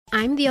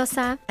I'm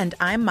Diosa. And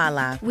I'm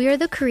Mala. We are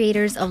the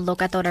creators of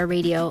Locatora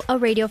Radio, a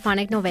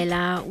radiophonic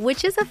novela,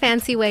 which is a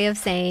fancy way of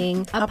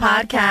saying a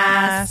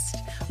podcast.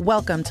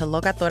 Welcome to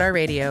Locatora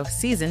Radio,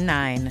 Season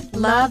 9.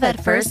 Love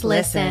at first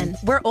listen.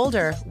 We're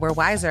older, we're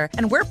wiser,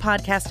 and we're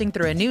podcasting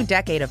through a new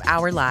decade of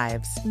our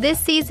lives. This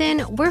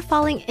season, we're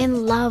falling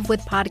in love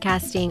with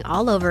podcasting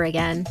all over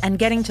again. And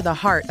getting to the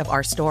heart of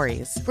our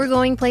stories. We're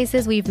going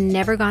places we've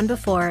never gone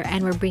before,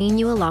 and we're bringing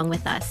you along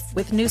with us.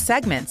 With new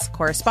segments,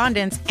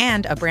 correspondence,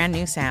 and a brand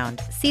new sound.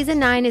 Season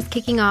 9 is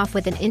kicking off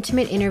with an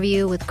intimate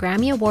interview with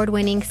Grammy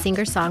Award-winning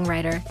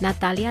singer-songwriter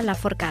Natalia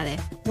Lafourcade.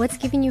 What's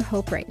giving you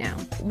hope right now?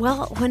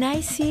 Well, when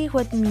I see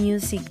what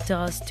music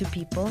does to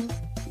people,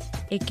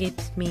 it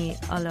gives me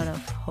a lot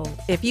of hope.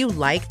 If you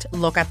liked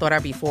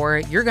Locatora before,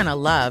 you're going to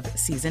love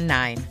Season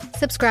 9.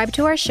 Subscribe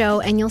to our show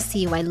and you'll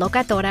see why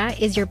Locatora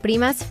is your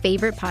prima's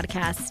favorite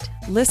podcast.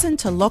 Listen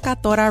to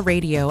Locatora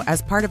Radio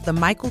as part of the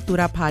My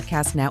Cultura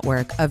Podcast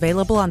Network,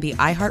 available on the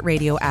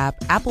iHeartRadio app,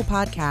 Apple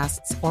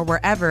Podcasts, or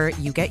wherever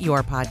you get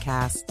your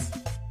podcasts.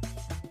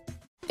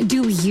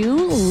 Do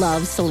you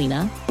love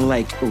Selena?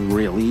 Like,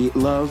 really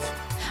love?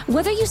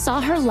 Whether you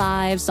saw her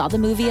live, saw the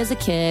movie as a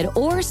kid,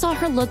 or saw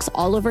her looks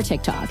all over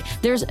TikTok,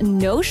 there's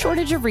no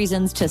shortage of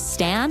reasons to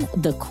stan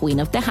the Queen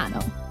of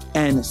Tejano.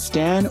 And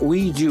Stan,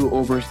 we do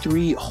over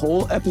 3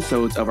 whole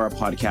episodes of our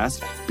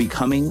podcast,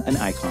 Becoming an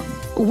Icon.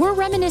 We're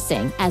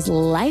reminiscing as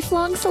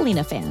lifelong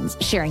Selena fans,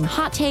 sharing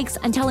hot takes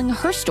and telling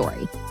her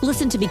story.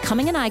 Listen to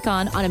Becoming an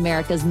Icon on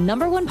America's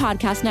 #1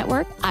 podcast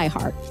network,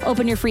 iHeart.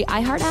 Open your free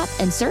iHeart app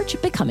and search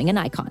Becoming an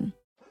Icon.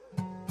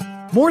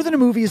 More Than a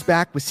Movie is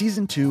back with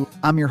Season 2.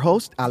 I'm your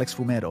host, Alex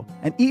Fumero.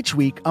 And each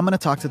week, I'm going to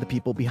talk to the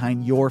people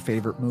behind your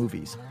favorite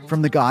movies.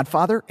 From The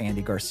Godfather,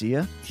 Andy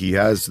Garcia. He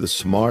has the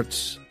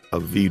smarts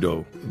of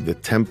Vito, the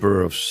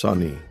temper of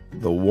Sonny,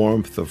 the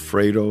warmth of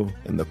Fredo,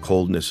 and the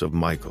coldness of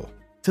Michael.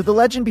 To the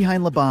legend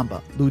behind La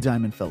Bamba, Lou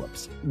Diamond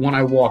Phillips. When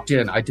I walked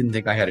in, I didn't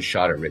think I had a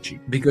shot at Richie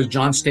because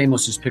John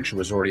Stamos' picture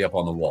was already up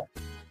on the wall.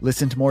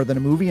 Listen to More Than a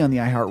Movie on the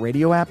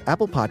iHeartRadio app,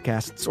 Apple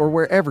Podcasts, or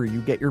wherever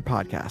you get your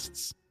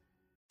podcasts.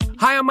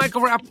 Hi, I'm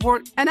Michael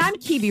Rappaport. And I'm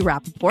Kibi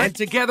Rappaport. And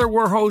together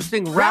we're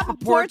hosting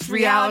Rappaport's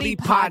Reality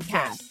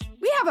Podcast.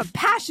 We have a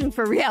passion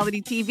for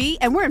reality TV,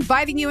 and we're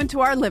inviting you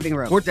into our living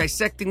room. We're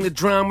dissecting the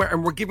drama,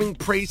 and we're giving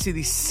praise to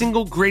the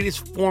single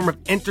greatest form of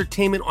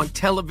entertainment on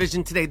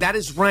television today. That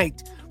is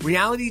right.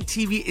 Reality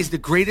TV is the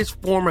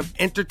greatest form of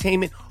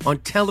entertainment on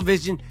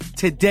television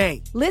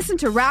today. Listen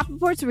to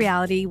Rappaport's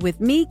Reality with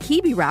me,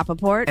 Kibi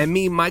Rappaport. And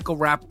me, Michael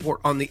Rappaport,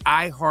 on the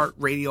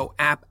iHeartRadio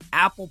app,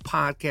 Apple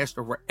Podcast,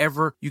 or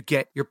wherever you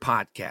get your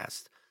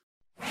podcast.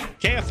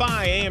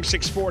 KFI AM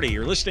 640.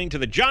 You're listening to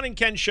the John and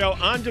Ken Show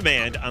on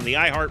demand on the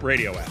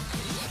iHeartRadio app.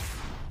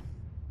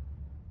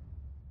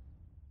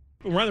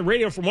 We're on the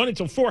radio from 1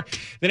 until 4.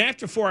 Then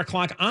after 4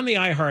 o'clock on the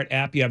iHeart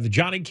app, you have the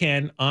John and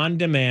Ken on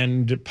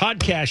demand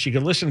podcast. You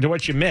can listen to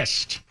what you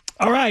missed.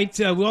 All right.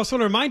 We also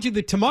want to remind you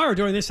that tomorrow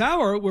during this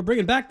hour, we're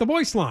bringing back the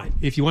voice line.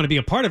 If you want to be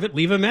a part of it,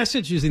 leave a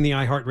message using the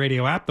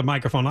iHeartRadio app, the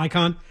microphone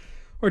icon,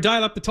 or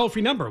dial up the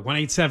toll-free number,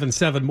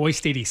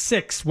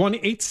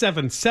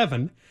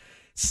 1-877-MOIST-86,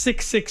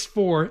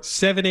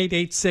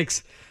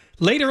 1-877-664-7886.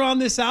 Later on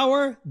this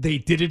hour, they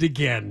did it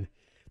again.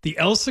 The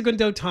El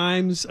Segundo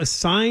Times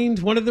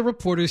assigned one of the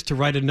reporters to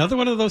write another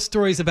one of those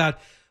stories about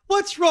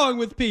what's wrong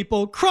with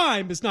people.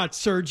 Crime is not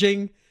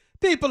surging.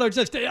 People are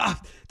just,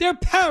 they're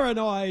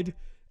paranoid.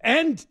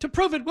 And to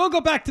prove it, we'll go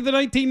back to the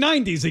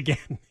 1990s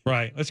again.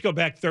 Right. Let's go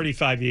back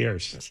 35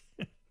 years.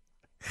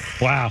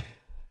 Wow.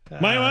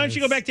 Why don't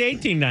you go back to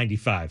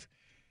 1895?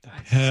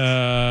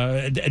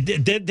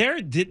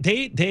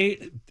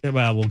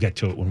 Well, we'll get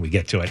to it when we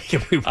get to it.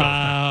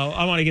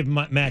 I want to give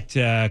Matt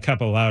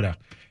Capoluto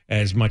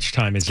as much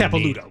time as he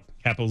needs.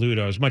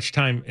 Capoluto, as much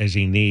time as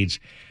he needs.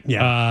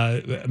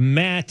 Yeah.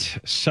 Matt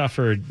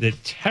suffered the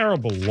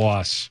terrible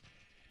loss.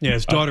 Yeah,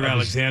 his daughter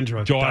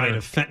Alexandra died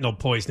of fentanyl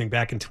poisoning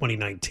back in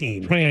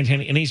 2019.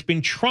 And he's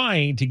been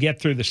trying to get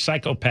through the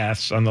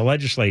psychopaths on the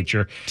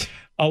legislature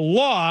a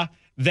law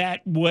that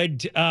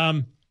would,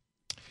 after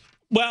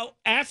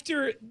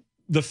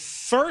the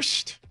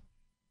first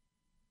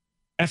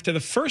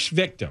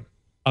victim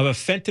of a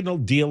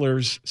fentanyl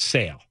dealer's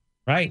sale,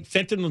 right?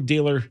 Fentanyl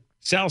dealer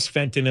sells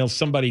fentanyl,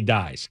 somebody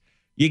dies.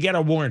 You get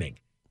a warning.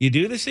 You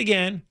do this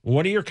again,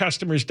 one of your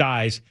customers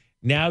dies,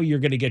 now you're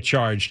going to get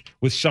charged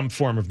with some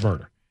form of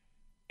murder.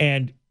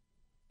 And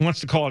wants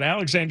to call it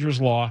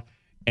Alexandra's Law,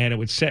 and it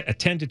would set a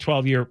 10 to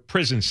 12-year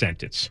prison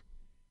sentence.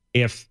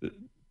 If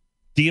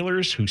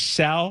dealers who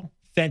sell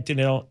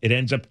fentanyl, it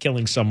ends up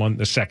killing someone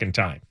the second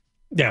time.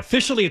 Yeah,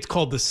 officially it's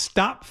called the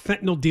Stop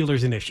Fentanyl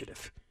Dealers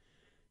Initiative.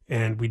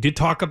 And we did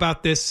talk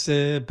about this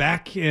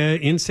back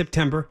in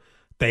September.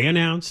 They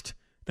announced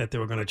that they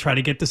were going to try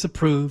to get this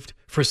approved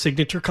for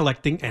signature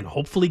collecting and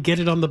hopefully get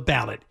it on the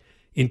ballot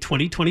in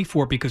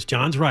 2024 because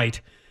John's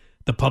right.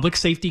 The Public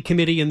Safety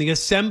Committee and the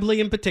Assembly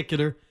in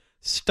particular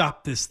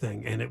stopped this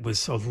thing. And it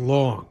was a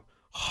long,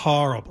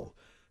 horrible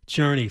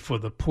journey for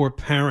the poor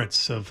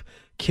parents of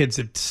kids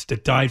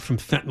that died from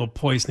fentanyl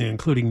poisoning,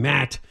 including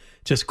Matt,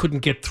 just couldn't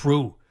get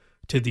through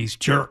to these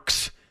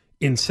jerks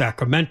in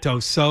Sacramento.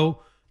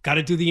 So got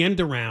to do the end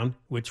around,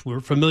 which we're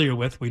familiar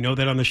with. We know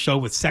that on the show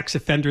with sex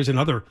offenders and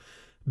other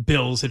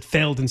bills. It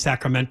failed in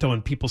Sacramento,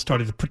 and people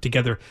started to put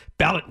together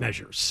ballot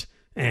measures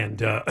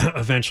and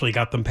eventually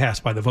got them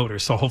passed by the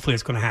voters. So hopefully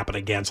it's going to happen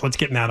again. So let's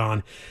get Matt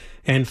on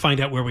and find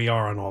out where we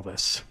are on all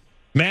this.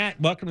 Matt,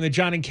 welcome to the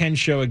John and Ken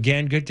Show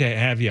again. Good to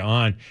have you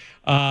on.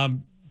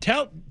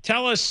 Tell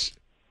us,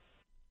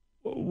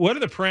 what are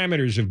the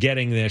parameters of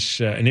getting this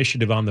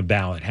initiative on the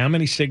ballot? How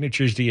many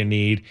signatures do you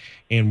need,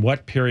 in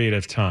what period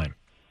of time?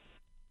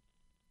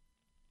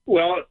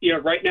 Well,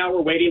 right now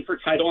we're waiting for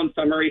title and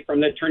summary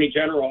from the Attorney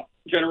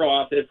General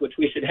office, which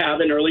we should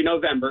have in early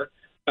November.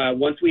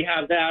 Once we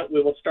have that,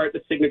 we will start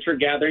the signature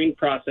gathering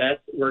process.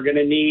 We're going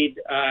to need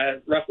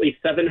roughly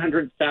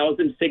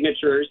 700,000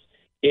 signatures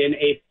in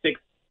a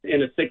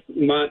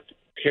 6-month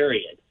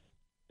period.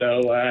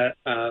 So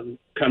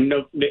come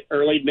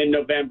early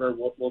mid-November,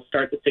 we'll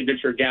start the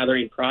signature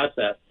gathering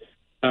process.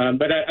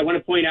 But I want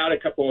to point out a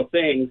couple of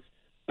things.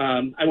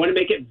 I want to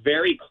make it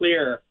very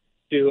clear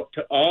to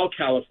all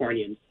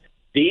Californians,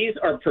 these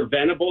are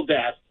preventable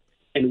deaths,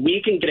 and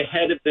we can get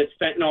ahead of this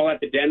fentanyl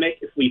epidemic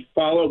if we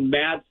follow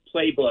MAD's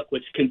playbook,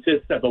 which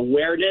consists of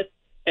awareness,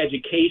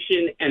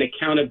 education, and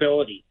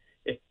accountability.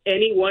 If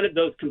any one of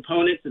those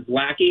components is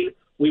lacking,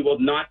 we will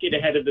not get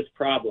ahead of this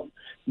problem.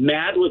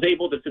 MAD was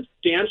able to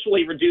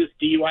substantially reduce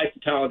DUI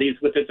fatalities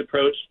with this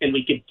approach, and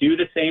we could do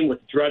the same with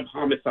drug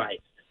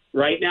homicides.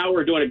 Right now,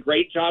 we're doing a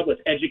great job with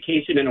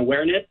education and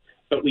awareness,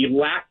 but we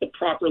lack the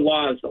proper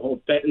laws to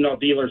hold fentanyl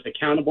dealers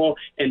accountable,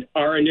 and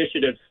our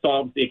initiative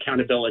solves the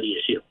accountability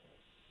issue.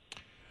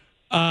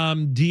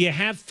 Do you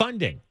have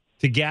funding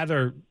to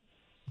gather?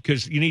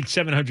 Because you need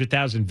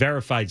 700,000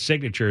 verified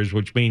signatures,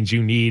 which means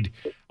you need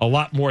a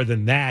lot more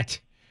than that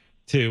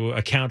to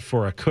account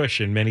for a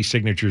cushion. Many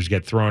signatures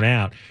get thrown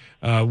out.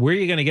 Where are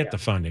you going to get the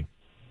funding?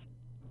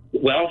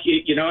 Well,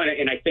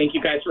 and I thank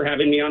you guys for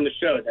having me on the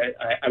show.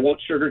 I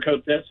won't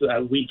sugarcoat this.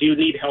 We do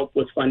need help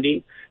with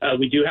funding.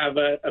 We do have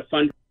a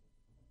fund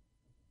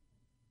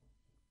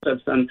of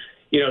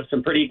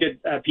some pretty good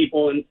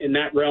people in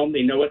that realm.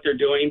 They know what they're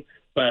doing,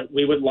 but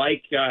we would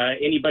like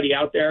anybody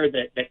out there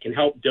that can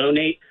help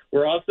donate.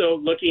 We're also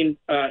looking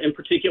in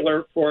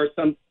particular for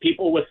some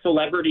people with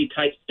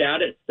celebrity-type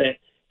status that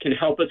can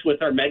help us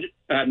with our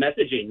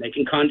messaging. They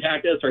can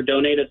contact us or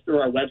donate us through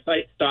our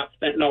website,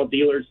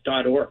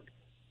 stopfentanyldealers.org.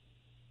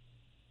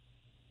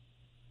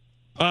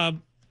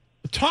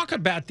 Talk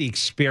about the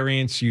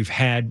experience you've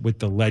had with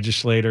the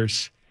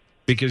legislators,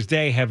 because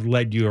they have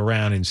led you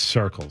around in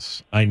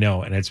circles. I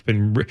know, and it's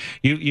been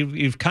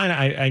you've kind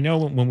of. I know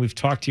when we've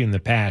talked to you in the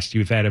past,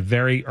 you've had a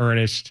very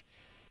earnest,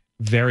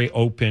 very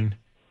open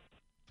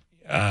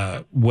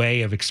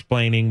way of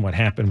explaining what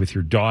happened with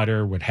your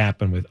daughter, what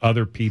happened with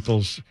other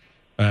people's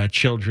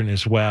children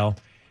as well.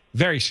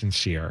 Very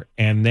sincere.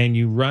 And then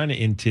you run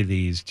into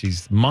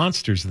these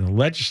monsters in the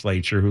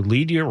legislature who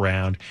lead you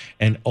around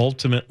and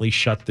ultimately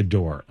shut the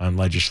door on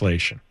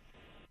legislation.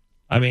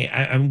 I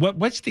mean,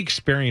 what's the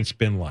experience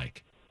been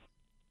like?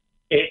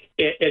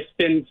 It's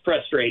been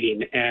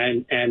frustrating.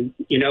 And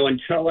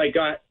until I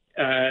got,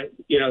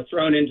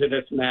 thrown into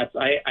this mess,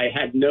 I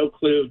had no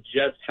clue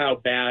just how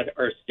bad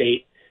our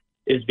state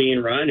is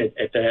being run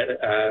at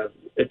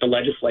the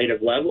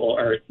legislative level,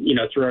 or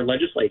through our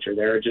legislature.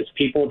 There are just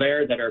people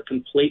there that are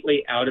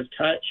completely out of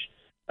touch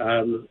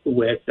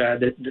with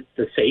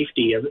the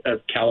safety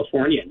of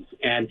Californians,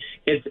 and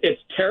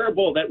it's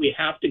terrible that we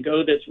have to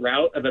go this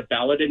route of a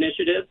ballot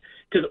initiative,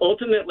 because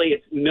ultimately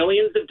it's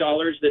millions of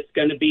dollars that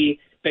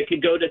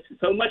could go to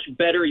so much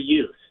better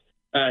use,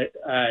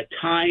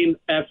 time,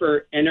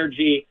 effort,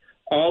 energy,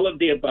 all of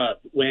the above.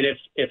 When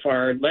if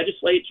our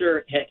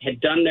legislature had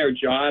done their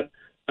job.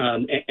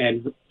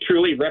 And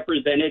truly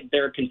represented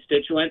their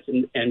constituents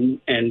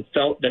and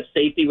felt that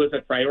safety was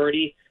a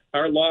priority,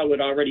 our law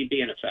would already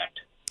be in effect.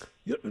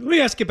 Let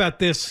me ask you about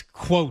this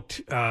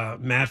quote,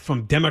 Matt,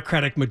 from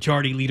Democratic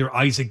Majority Leader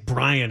Isaac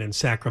Bryan in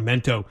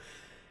Sacramento.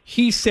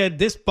 He said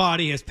this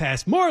body has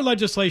passed more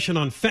legislation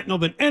on fentanyl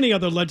than any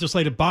other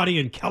legislative body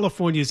in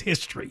California's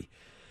history.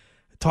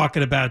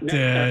 Talking about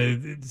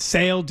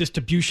sale,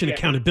 distribution,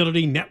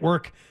 accountability,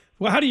 network.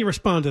 Well, how do you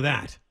respond to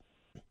that?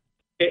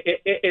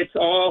 It's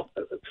all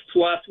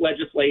fluff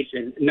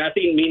legislation,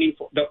 nothing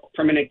meaningful.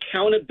 From an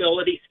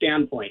accountability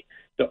standpoint,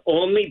 the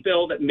only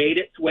bill that made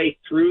its way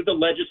through the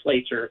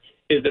legislature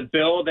is a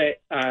bill that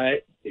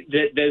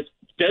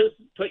does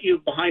put you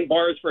behind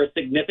bars for a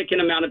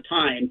significant amount of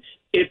time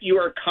if you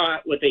are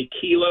caught with a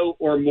kilo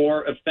or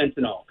more of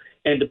fentanyl.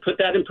 And to put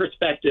that in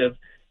perspective,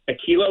 a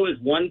kilo is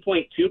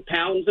 1.2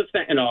 pounds of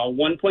fentanyl.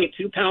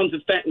 1.2 pounds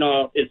of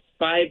fentanyl is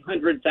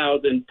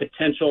 500,000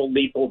 potential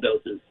lethal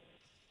doses.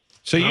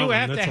 So you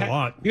have to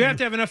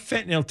have enough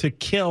fentanyl to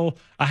kill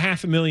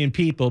 500,000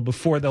 people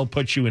before they'll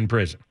put you in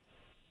prison.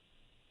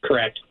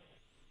 Correct.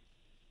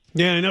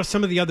 Yeah, I know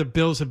some of the other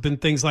bills have been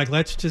things like,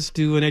 let's just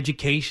do an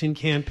education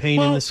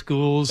campaign in the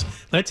schools.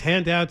 Let's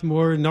hand out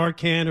more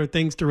Narcan or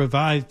things to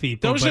revive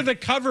people. Those are the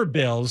cover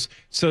bills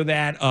so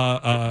that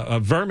a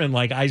vermin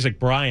like Isaac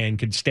Bryan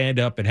could stand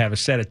up and have a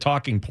set of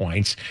talking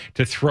points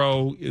to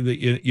throw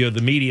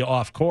the media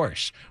off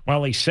course.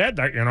 Well, he said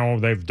that,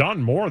 they've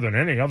done more than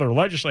any other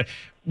legislature.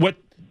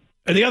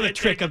 And the other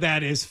trick of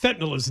that is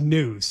fentanyl is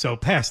new, so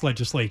past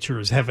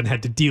legislatures haven't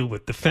had to deal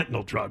with the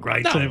fentanyl drug,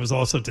 right? No. So it was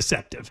also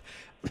deceptive.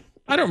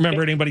 I don't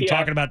remember anybody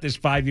talking about this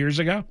 5 years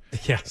ago.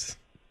 Yes.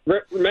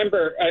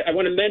 Remember, I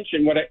want to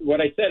mention what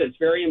I said is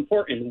very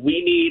important.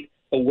 We need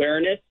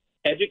awareness,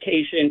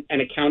 education,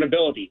 and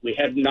accountability. We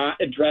have not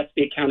addressed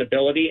the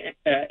accountability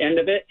end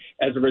of it.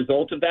 As a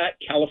result of that,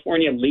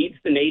 California leads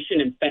the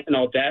nation in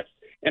fentanyl deaths.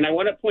 And I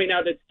want to point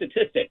out a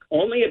statistic.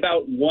 Only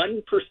about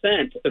 1%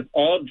 of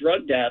all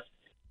drug deaths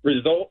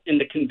result in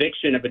the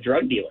conviction of a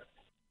drug dealer.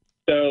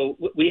 So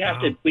we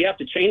have to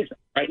change that.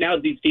 Right now,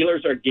 these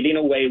dealers are getting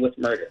away with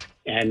murder,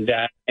 and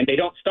they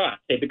don't stop.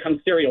 They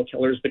become serial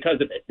killers because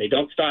of it. They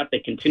don't stop. They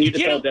continue to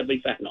sell deadly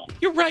fentanyl.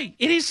 You're right.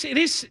 It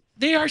is.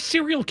 They are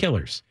serial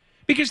killers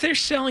because they're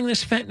selling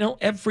this fentanyl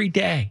every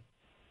day,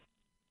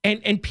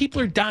 and people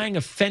are dying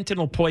of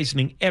fentanyl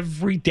poisoning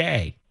every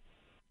day.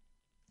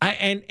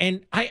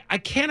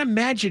 I can't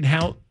imagine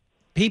how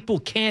people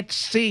can't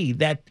see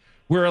that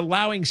we're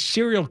allowing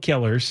serial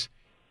killers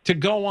to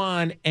go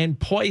on and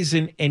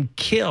poison and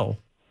kill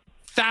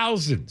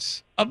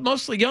thousands of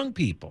mostly young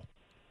people.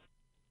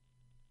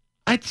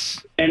 And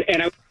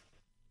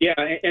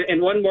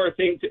one more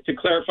thing to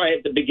clarify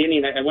at the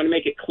beginning. I want to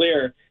make it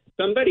clear.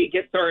 Somebody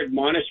gets our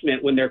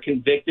admonishment when they're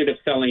convicted of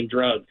selling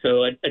drugs.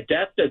 So a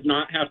death does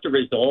not have to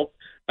result.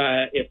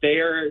 If they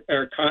are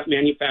caught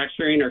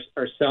manufacturing or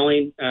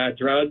selling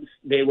drugs,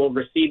 they will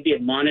receive the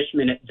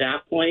admonishment at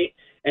that point,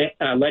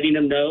 letting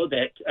them know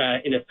that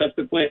in a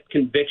subsequent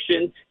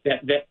conviction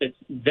that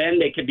then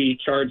they could be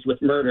charged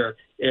with murder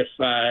if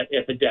a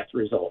death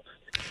results.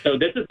 So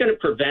this is going to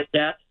prevent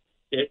death.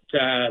 It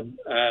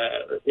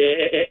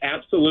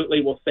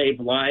absolutely will save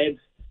lives.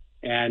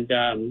 And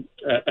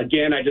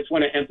again, I just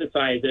want to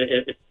emphasize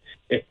that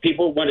if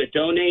people want to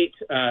donate,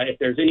 if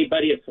there's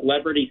anybody of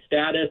celebrity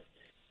status,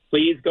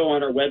 please go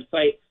on our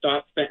website,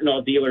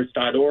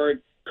 stopfentanyldealers.org.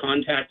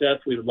 Contact us.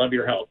 We would love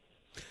your help.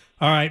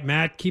 All right,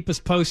 Matt, keep us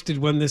posted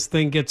when this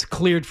thing gets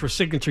cleared for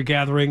signature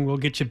gathering. We'll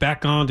get you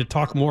back on to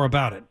talk more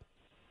about it.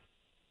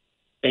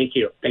 Thank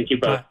you. Thank you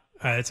both.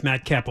 It's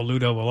Matt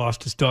Capilouto, who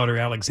lost his daughter,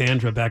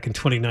 Alexandra, back in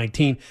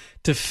 2019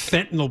 to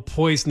fentanyl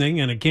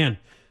poisoning. And again,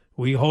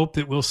 we hope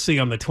that we'll see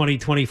on the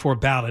 2024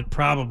 ballot,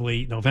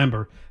 probably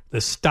November,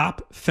 the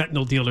Stop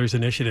Fentanyl Dealers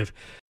Initiative.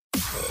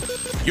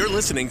 You're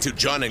listening to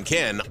John and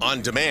Ken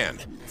on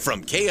demand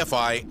from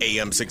KFI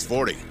AM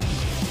 640.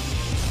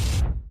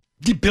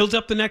 You build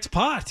up the next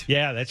pot.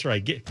 Yeah, that's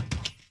right. Give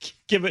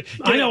it.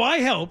 I know I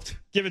helped.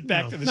 Give it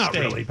back to the state. Not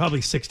really.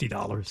 Probably $60.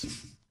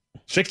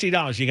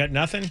 $60. You got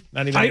nothing?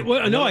 Not even. I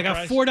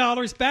got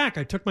 $4 back.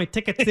 I took my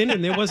tickets in,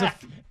 and there was a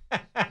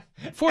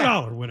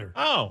 $4 winner.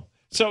 Oh,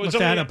 so it was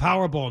only a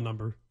Powerball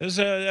number.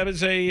 That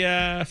was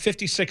a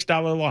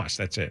 $56 loss.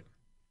 That's it.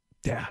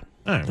 Yeah.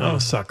 All right, well,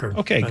 sucker.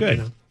 Okay,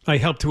 good. I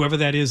helped whoever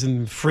that is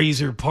in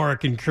Fraser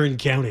Park in Kern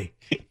County.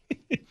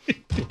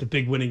 Get the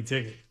big winning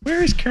ticket.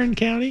 Where is Kern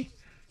County?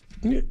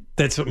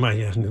 That's what my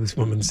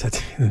newswoman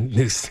said.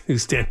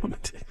 Newsstand woman.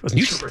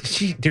 Wasn't sure.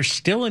 There's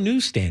still a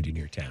newsstand in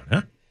your town,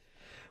 huh?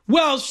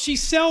 Well,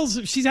 she's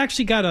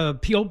actually got a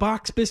P.O.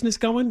 box business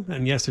going.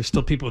 And yes, there's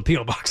still people with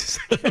P.O. boxes.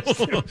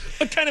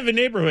 What kind of a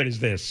neighborhood is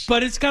this?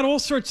 But it's got all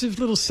sorts of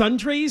little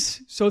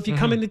sundries. So if you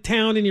come into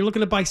town and you're looking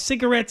to buy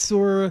cigarettes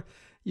or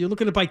you're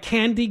looking to buy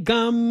candy,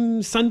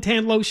 gum,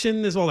 suntan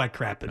lotion, there's all that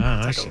crap in there.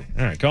 I see.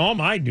 All right. All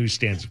my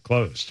newsstands have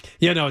closed.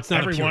 Yeah, no, it's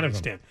not Every a pure one of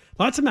newsstand.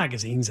 Lots of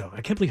magazines, though.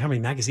 I can't believe how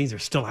many magazines are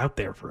still out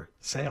there for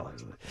sale.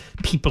 There's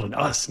People and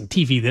Us and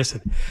TV this.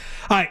 And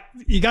all right,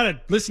 you got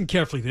to listen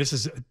carefully. This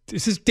is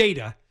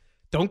data.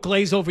 Don't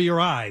glaze over your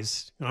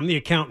eyes. I'm the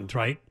accountant,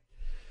 right?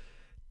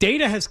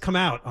 Data has come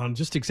out on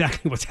just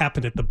exactly what's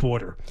happened at the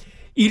border.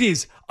 It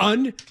is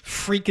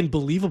unfreaking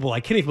believable.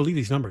 I can't even believe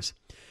these numbers.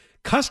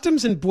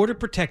 Customs and Border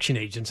Protection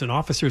agents and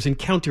officers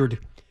encountered,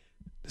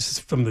 this is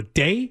from the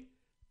day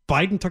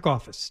Biden took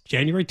office,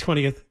 January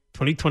 20th,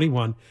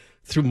 2021,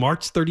 through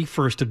March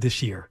 31st of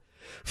this year,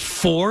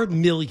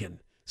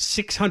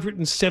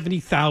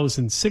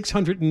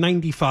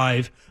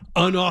 4,670,695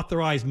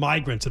 unauthorized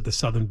migrants at the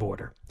southern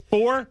border.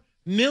 4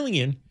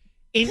 million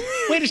in,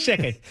 wait a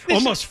second.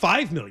 Almost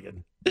 5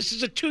 million. This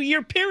is a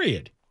 2-year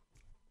period.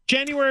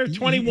 January of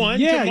 21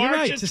 to March you're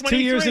right. of 23. It's 2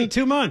 years and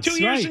 2 months.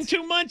 2 years and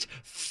 2 months.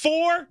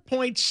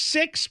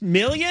 4.6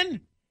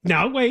 million?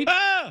 Now, wait.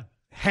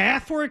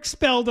 Half were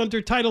expelled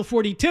under Title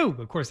 42.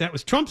 Of course, that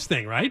was Trump's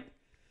thing, right?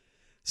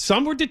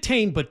 Some were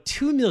detained, but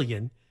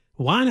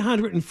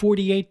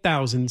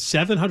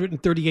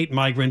 2,148,738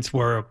 migrants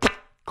were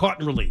caught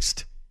and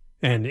released.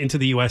 And into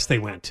the U.S. they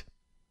went.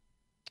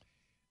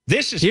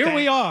 Here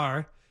we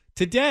are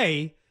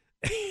today,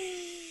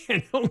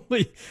 and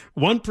only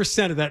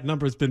 1% of that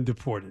number has been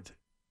deported.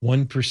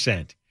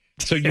 1%.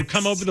 So you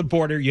come over the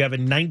border, you have a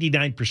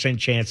 99%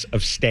 chance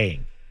of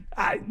staying.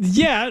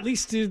 Yeah, at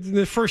least in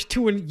the first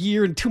 2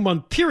 year and 2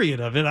 month period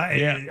of it.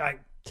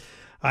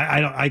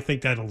 I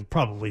think that'll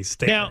probably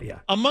stay. Now, there, yeah.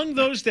 Among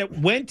those that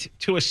went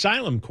to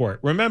asylum court,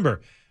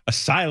 remember,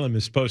 asylum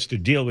is supposed to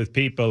deal with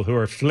people who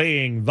are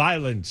fleeing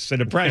violence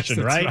and oppression,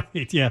 Yes, right? that's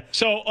right? Yeah.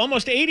 So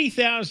almost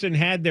 80,000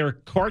 had their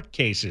court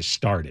cases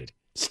started.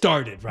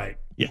 Right.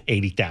 Yeah,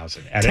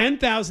 80,000.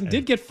 10,000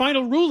 did get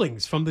final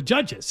rulings from the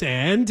judges.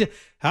 And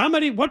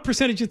what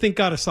percentage do you think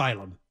got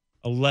asylum?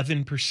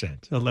 11%.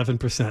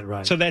 11%,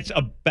 right. So that's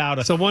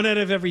about So 1 out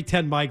of every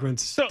 10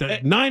 migrants,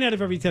 9 out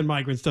of every 10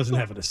 migrants doesn't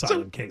have an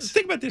asylum case.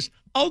 Think about this.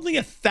 Only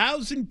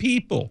 1,000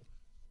 people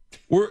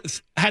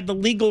had the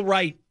legal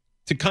right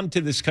to come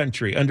to this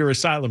country under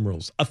asylum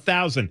rules.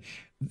 1,000.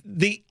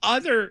 The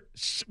other,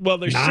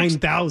 there's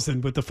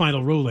 9,000 with the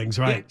final rulings,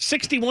 right? Yeah,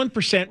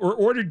 61% were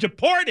ordered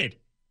deported.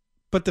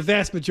 But the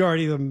vast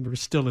majority of them are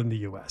still in the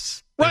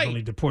U.S. They've Right.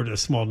 only deported a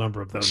small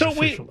number of those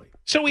officially.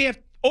 So we have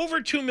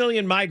over 2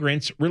 million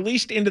migrants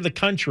released into the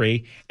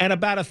country and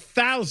about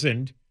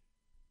 1,000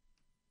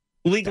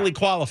 legally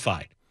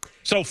qualified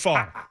so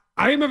far.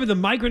 I remember the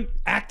migrant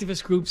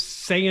activist groups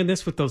saying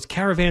this with those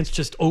caravans,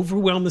 just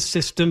overwhelm the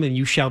system and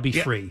you shall be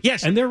free.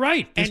 Yes. And they're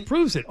right. This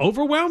proves it.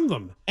 Overwhelm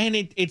them. And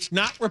it's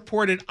not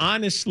reported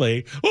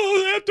honestly.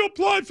 Oh, they have to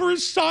apply for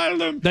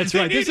asylum. That's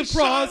right. There's a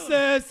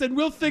process and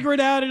we'll figure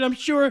it out. And I'm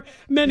sure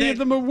many of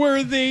them are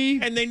worthy.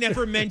 And they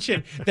never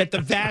mention that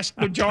the vast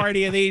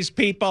majority of these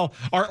people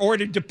are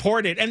ordered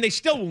deported and they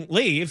still won't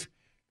leave.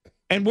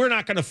 And we're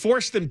not going to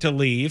force them to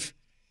leave.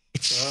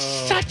 It's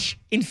such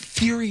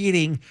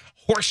infuriating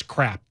horse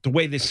crap, the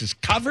way this is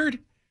covered,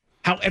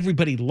 how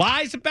everybody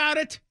lies about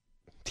it.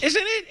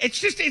 Isn't it? It's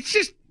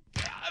just,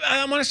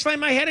 I want to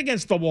slam my head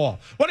against the wall.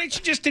 Why don't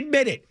you just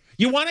admit it?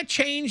 You want to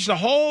change the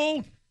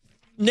whole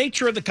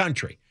nature of the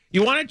country.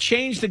 You want to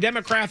change the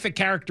demographic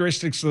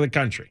characteristics of the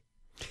country.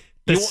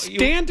 The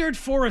standard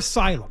for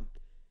asylum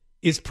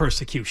is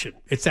persecution.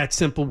 It's that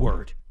simple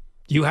word.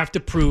 You have to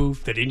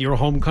prove that in your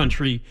home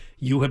country,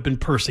 you have been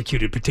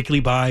persecuted,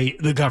 particularly by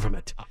the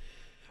government.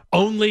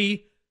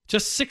 Only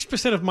just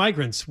 6% of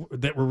migrants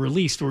that were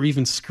released were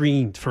even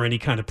screened for any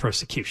kind of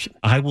persecution.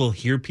 I will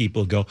hear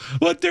people go,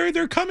 "But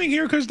they're coming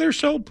here because they're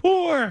so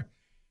poor."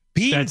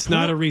 That's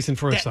not a reason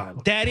for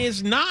asylum. That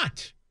is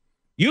not.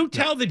 You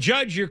tell the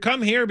judge you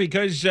come here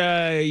because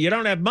you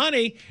don't have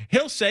money,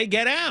 he'll say,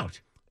 "Get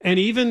out." And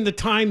even the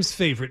Times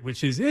favorite,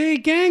 which is, hey,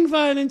 gang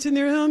violence in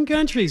their home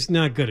countries,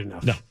 not good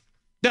enough.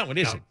 No, it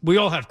isn't. We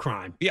all have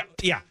crime.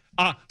 Yeah.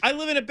 I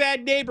live in a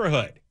bad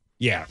neighborhood.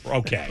 Yeah,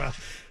 okay.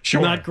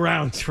 Sure. Not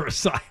grounds for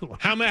asylum.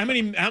 How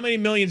many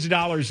millions of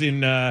dollars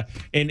in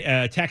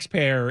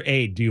taxpayer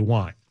aid do you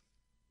want?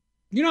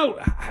 You know,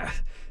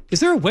 is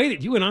there a way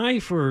that you and I,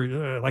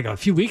 for like a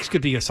few weeks,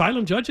 could be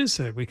asylum judges?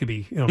 We could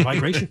be,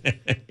 migration,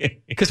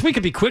 because we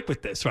could be quick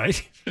with this,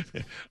 right?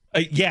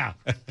 Yeah.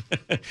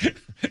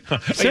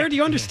 Sir, do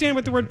you understand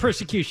what the word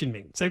persecution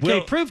means?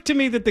 Okay, prove to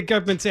me that the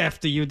government's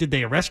after you. Did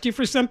they arrest you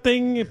for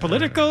something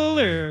political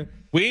or?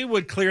 We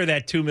would clear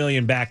that 2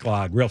 million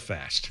backlog real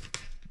fast.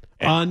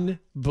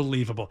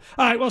 Unbelievable.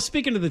 All right, well,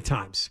 speaking of the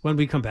Times, when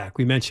we come back,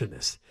 we mentioned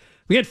this.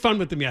 We had fun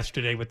with them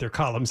yesterday with their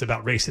columns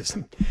about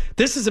racism.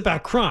 This is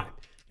about crime,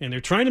 and they're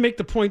trying to make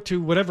the point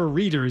to whatever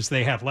readers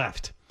they have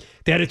left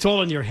that it's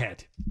all in your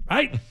head,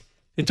 right?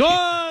 It's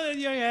all in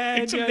your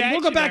head.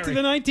 We'll go back to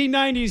the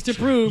 1990s to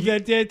prove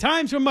that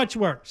times were much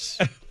worse.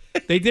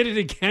 They did it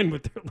again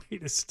with their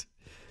latest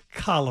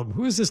column.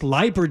 Who is this,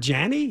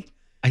 Liber-Jani?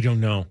 I don't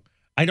know.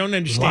 I don't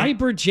understand.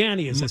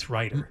 Liber-Jani is this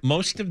writer.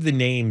 Most of the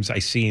names I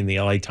see in the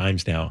LA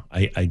Times now,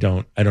 I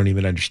don't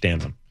even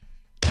understand them.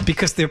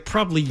 Because they're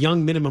probably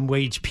young minimum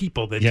wage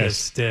people that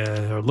just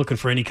are looking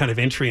for any kind of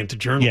entry into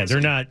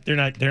journalism. Yeah, they're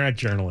not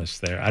journalists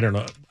there. I don't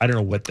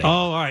know what they are.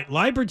 Oh, all right.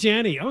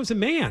 Liber-Jani. Oh, he's a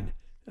man.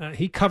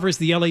 He covers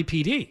the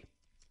LAPD.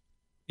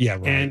 Yeah,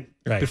 right. And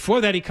right.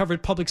 Before that, he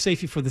covered public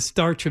safety for the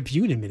Star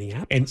Tribune in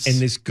Minneapolis. And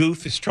this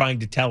goof is trying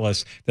to tell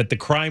us that the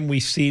crime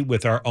we see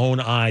with our own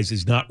eyes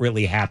is not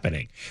really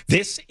happening.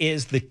 This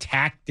is the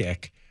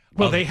tactic.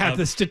 Well, they have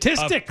the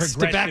statistics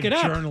to back it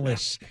up.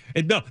 Journalists.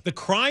 No, the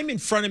crime in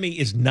front of me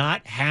is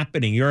not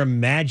happening. You're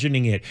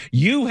imagining it.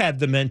 You have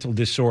the mental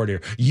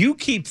disorder. You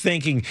keep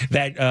thinking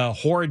that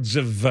hordes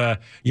of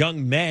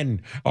young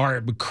men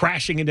are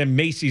crashing into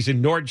Macy's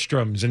and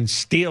Nordstrom's and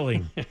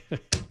stealing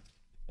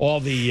all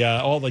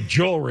the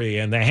jewelry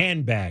and the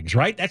handbags,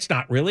 right? That's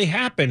not really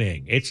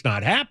happening. It's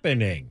not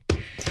happening. All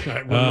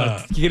right, well,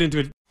 let's get into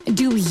it.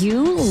 Do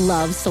you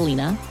love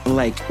Selena?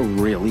 Like,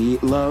 really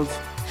love?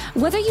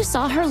 Whether you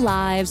saw her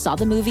live, saw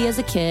the movie as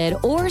a kid,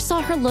 or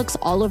saw her looks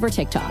all over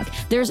TikTok,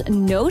 there's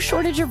no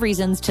shortage of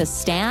reasons to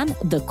stan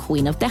the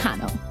Queen of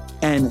Tejano.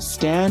 And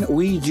Stan,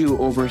 we do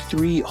over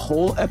 3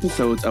 whole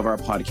episodes of our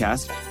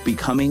podcast,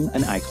 Becoming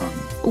an Icon.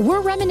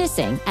 We're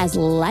reminiscing as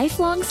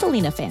lifelong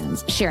Selena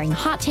fans, sharing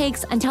hot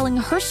takes and telling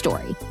her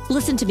story.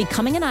 Listen to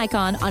Becoming an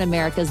Icon on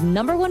America's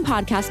 #1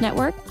 podcast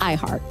network,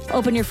 iHeart.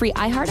 Open your free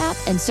iHeart app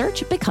and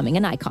search Becoming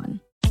an Icon.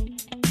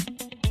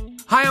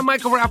 Hi, I'm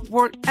Michael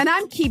Rappaport. And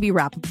I'm Kibi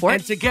Rappaport.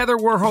 And together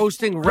we're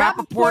hosting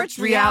Rappaport's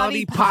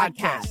Reality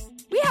Podcast.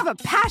 We have a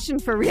passion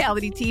for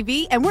reality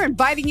TV, and we're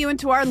inviting you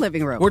into our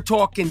living room. We're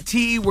talking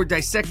tea, we're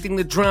dissecting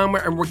the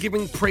drama, and we're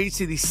giving praise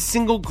to the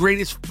single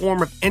greatest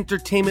form of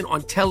entertainment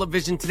on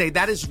television today.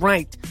 That is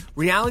right.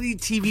 Reality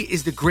TV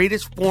is the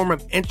greatest form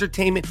of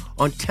entertainment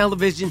on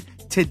television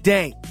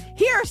today.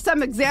 Here are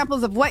some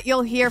examples of what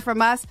you'll hear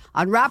from us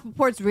on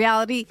Rappaport's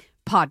Reality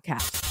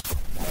Podcast.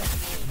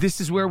 This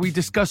is where we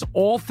discuss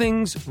all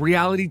things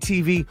reality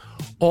TV,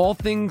 all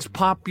things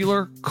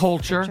popular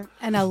culture.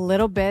 And a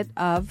little bit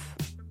of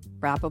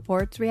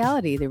Rappaport's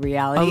reality, the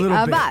reality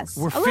of bit. us.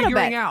 We're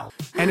figuring out.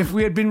 And if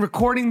we had been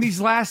recording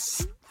these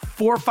last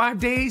 4 or 5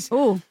 days,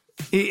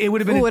 it would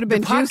have been,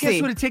 the podcast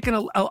juicy. would have taken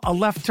a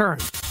left turn.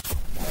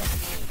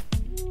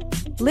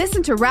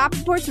 Listen to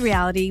Rappaport's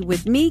Reality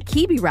with me,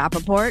 Kibi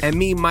Rappaport. And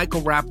me,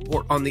 Michael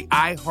Rappaport, on the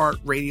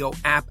iHeartRadio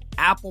app,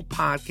 Apple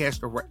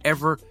Podcast, or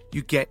wherever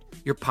you get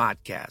your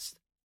podcast.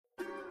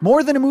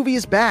 More Than a Movie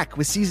is back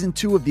with season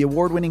 2 of the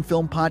award-winning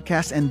film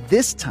podcast, and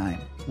this time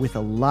with a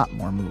lot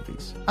more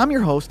movies. I'm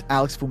your host,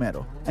 Alex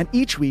Fumero, and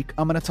each week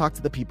I'm going to talk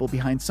to the people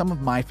behind some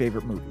of my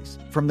favorite movies.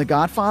 From The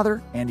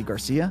Godfather, Andy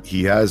Garcia.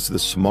 He has the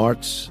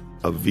smarts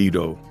of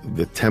Vito,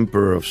 the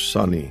temper of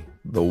Sonny,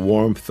 the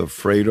warmth of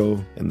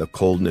Fredo, and the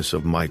coldness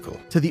of Michael.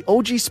 To the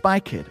OG Spy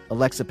Kid,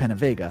 Alexa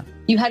Penavega.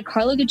 You had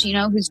Carla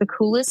Gugino, who's the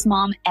coolest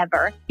mom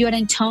ever. You had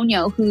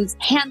Antonio, who's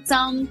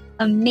handsome,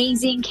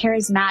 amazing,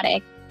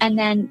 charismatic. And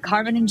then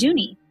Carmen and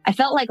Junie. I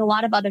felt like a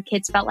lot of other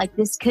kids felt like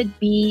this could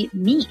be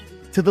me.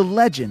 To the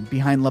legend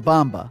behind La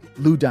Bamba,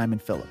 Lou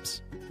Diamond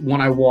Phillips. When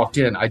I walked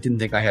in, I didn't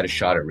think I had a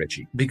shot at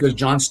Richie because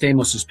John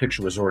Stamos'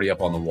 picture was already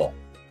up on the wall.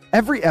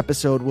 Every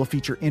episode will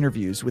feature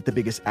interviews with the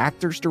biggest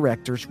actors,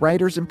 directors,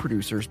 writers, and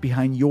producers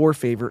behind your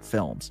favorite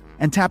films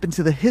and tap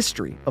into the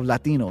history of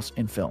Latinos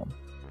in film.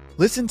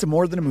 Listen to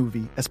More Than a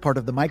Movie as part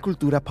of the My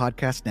Cultura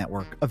Podcast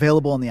Network,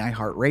 available on the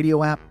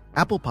iHeartRadio app,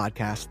 Apple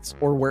Podcasts,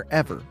 or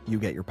wherever you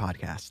get your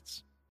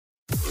podcasts.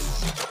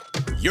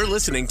 You're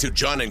listening to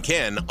John and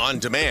Ken on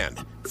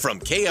demand from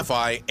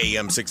KFI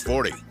AM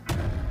 640.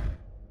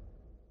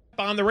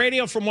 On the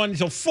radio from 1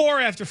 until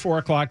 4 after 4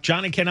 o'clock.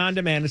 John and Ken on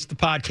demand. It's the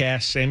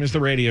podcast, same as the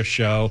radio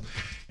show,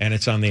 and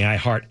it's on the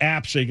iHeart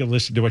app, so you can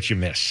listen to what you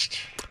missed.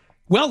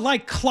 Well,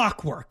 like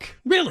clockwork,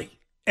 really.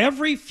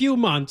 Every few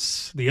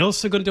months, the El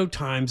Segundo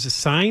Times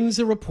assigns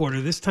a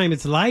reporter, this time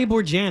it's Lai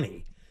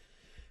Borgiani,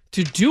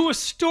 to do a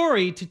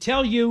story to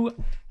tell you,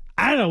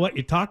 I don't know what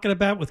you're talking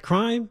about with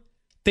crime.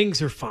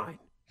 Things are fine.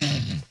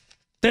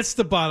 That's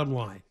the bottom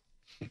line.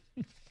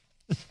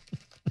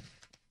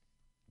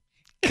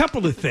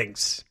 Couple of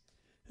things.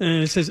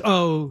 And it says,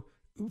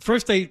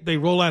 first they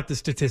roll out the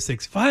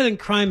statistics. Violent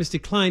crime has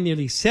declined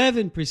nearly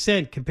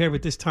 7% compared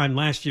with this time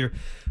last year,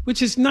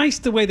 which is nice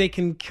the way they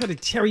can kind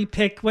of cherry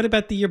pick. What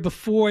about the year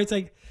before? It's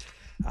like,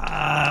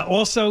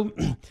 also,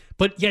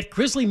 but yet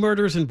grisly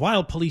murders and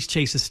wild police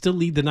chases still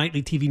lead the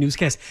nightly TV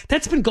newscast.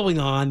 That's been going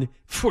on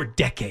for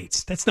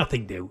decades. That's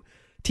nothing new.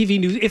 TV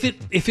news,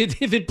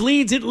 if it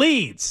bleeds, it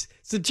leads.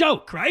 It's a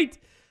joke, right?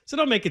 So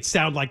don't make it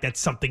sound like that's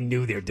something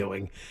new they're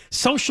doing.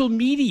 Social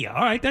media,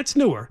 all right, that's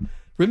newer.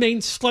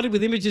 Remains flooded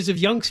with images of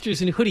youngsters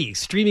in hoodies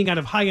streaming out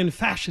of high-end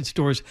fashion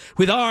stores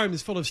with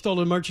arms full of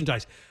stolen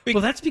merchandise.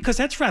 Well, that's because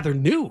that's rather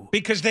new.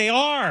 Because they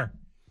are.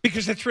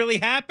 Because it's really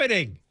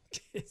happening.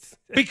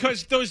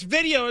 Because those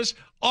videos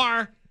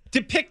are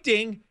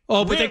depicting...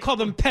 Oh, but they call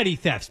them petty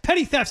thefts.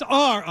 Petty thefts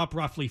are up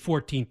roughly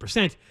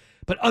 14%.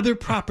 But other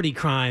property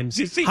crimes,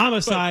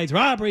 homicides,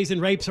 robberies, and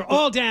rapes are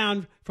all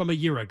down from a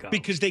year ago.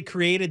 Because they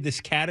created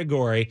this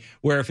category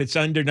where if it's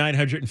under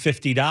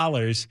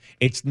 $950,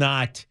 it's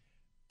not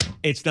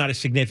a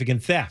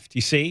significant theft.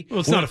 You see?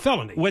 Well, it's not a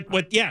felony.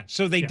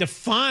 So they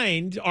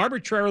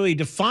arbitrarily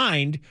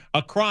defined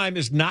a crime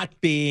as not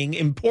being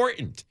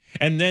important.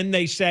 And then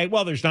they say,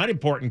 well, there's not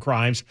important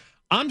crimes.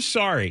 I'm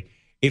sorry.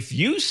 If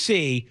you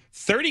see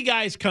 30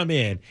 guys come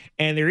in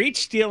and they're each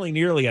stealing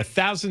nearly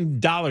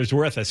 $1,000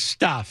 worth of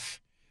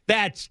stuff,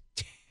 that's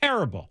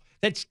terrible.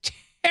 That's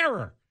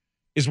terror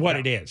is what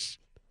it is.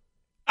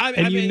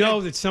 You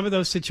know that some of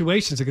those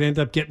situations are going to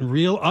end up getting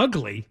real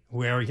ugly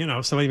where,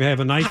 somebody may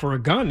have a knife or a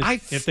gun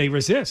if they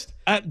resist.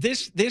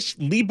 This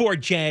Lee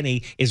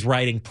Borgiani is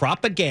writing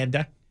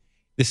propaganda.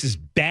 This is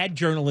bad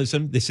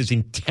journalism. This is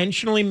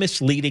intentionally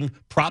misleading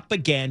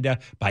propaganda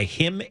by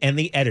him and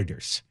the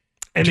editors.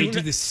 And they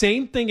do the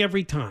same thing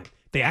every time.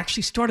 They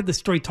actually started the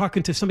story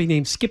talking to somebody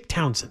named Skip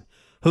Townsend,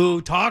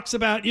 who talks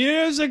about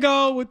years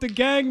ago with the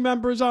gang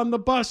members on the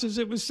buses.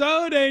 It was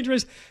so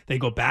dangerous. They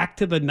go back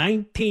to the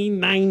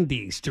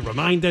 1990s to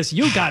remind us,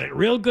 you got it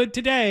real good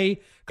today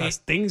because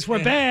things were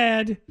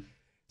bad.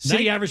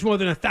 City averaged more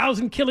than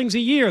 1,000 killings a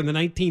year in the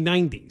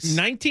 1990s.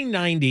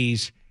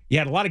 1990s, you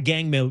had a lot of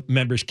gang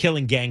members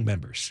killing gang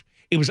members.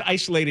 It was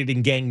isolated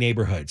in gang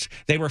neighborhoods.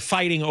 They were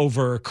fighting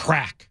over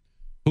crack.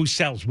 Who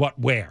sells what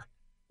where?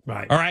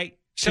 Right. All right.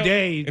 So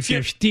today, if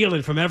you're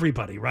stealing from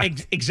everybody,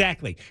 right?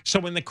 Exactly. So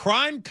when the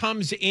crime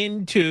comes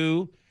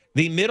into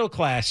the middle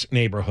class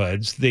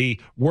neighborhoods, the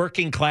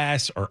working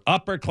class or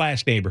upper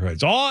class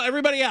neighborhoods,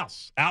 everybody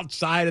else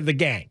outside of the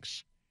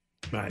gangs,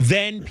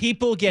 then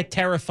people get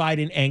terrified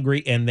and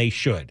angry, and they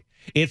should.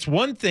 It's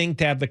one thing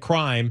to have the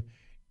crime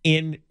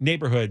in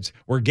neighborhoods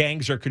where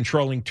gangs are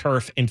controlling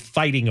turf and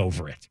fighting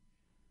over it.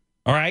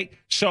 All right?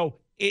 So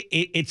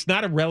it's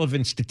not a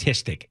relevant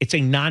statistic. It's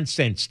a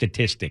nonsense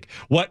statistic.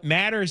 What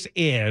matters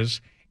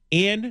is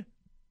in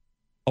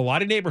a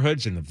lot of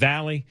neighborhoods in the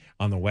Valley,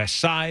 on the West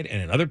Side,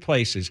 and in other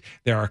places,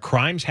 there are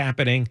crimes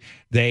happening.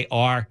 They're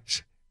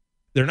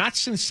not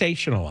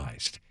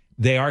sensationalized.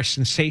 They are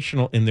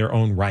sensational in their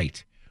own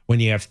right. When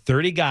you have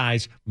 30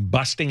 guys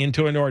busting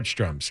into a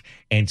Nordstrom's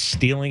and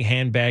stealing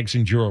handbags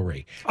and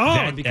jewelry.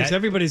 Because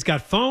everybody's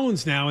got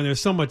phones now and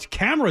there's so much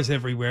cameras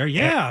everywhere.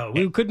 Yeah,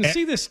 we couldn't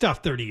see this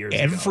stuff 30 years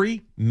ago.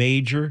 Every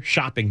major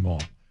shopping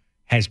mall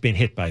has been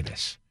hit by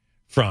this.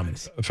 From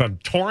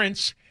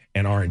Torrance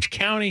and Orange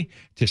County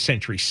to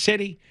Century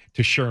City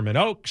to Sherman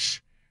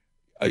Oaks,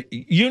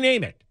 you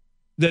name it.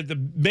 The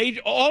major,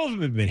 all of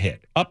them have been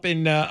hit. Up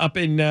in that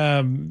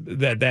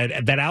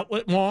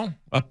outlet mall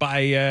up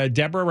by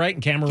Deborah, right,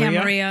 in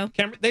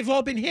Camarillo. They've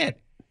all been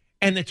hit,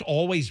 and it's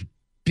always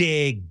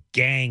big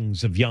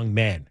gangs of young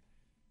men,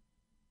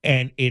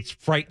 and it's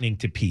frightening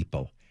to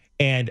people.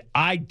 And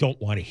I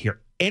don't want to hear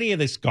any of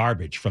this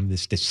garbage from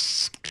this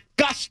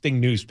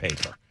disgusting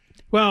newspaper.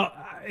 Well,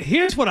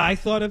 here's what I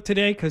thought of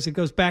today, because it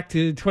goes back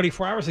to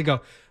 24 hours ago.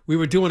 We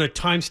were doing a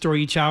time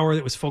story each hour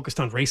that was focused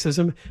on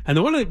racism. And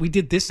the one that we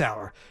did this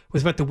hour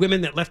was about the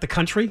women that left the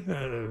country,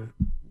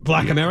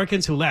 Black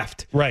Americans who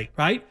left. Right.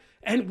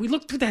 And we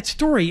looked through that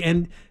story,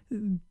 and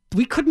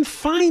we couldn't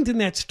find in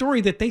that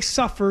story that they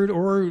suffered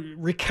or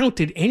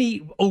recounted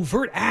any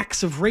overt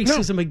acts of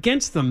racism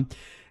against them.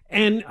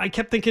 And I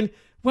kept thinking,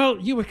 well,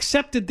 you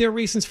accepted their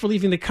reasons for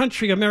leaving the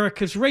country.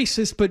 America's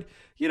racist, but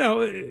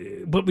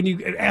but when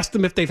you ask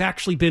them if they've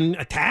actually been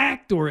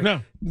attacked or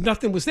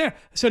nothing was there.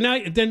 So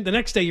then the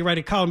next day you write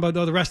a column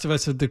about, the rest of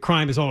us, the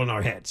crime is all in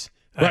our heads.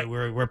 Right.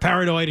 We're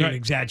paranoid and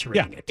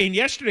exaggerating it. In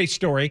yesterday's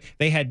story,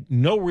 they had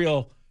no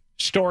real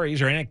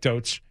stories or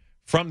anecdotes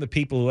from the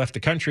people who left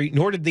the country,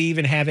 nor did they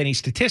even have any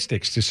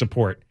statistics to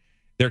support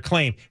their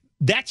claim.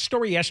 That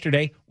story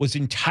yesterday was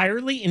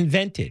entirely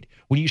invented.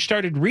 When you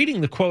started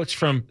reading the quotes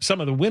from some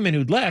of the women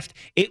who'd left,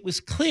 it was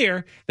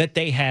clear that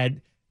they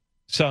had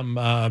some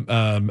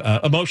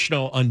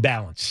emotional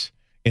imbalance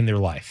in their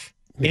life,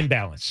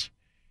 imbalance.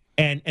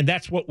 And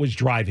that's what was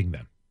driving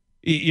them.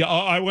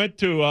 I went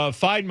to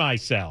find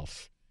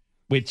myself,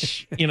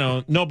 which,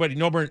 nobody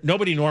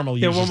normal uses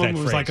that woman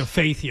was phrase. like a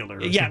faith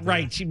healer. Yeah,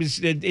 right. She was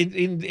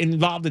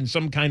involved in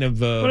some kind of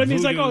But I mean,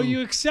 it's like,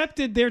 you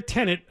accepted their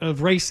tenet of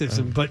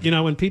racism. But,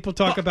 when people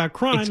talk about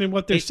crime and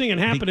what they're seeing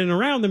happening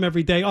around them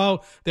every day,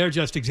 they're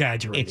just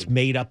exaggerating. It's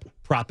made up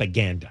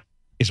propaganda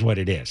is what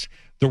it is.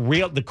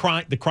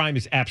 The crime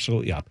is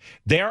absolutely up.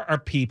 There are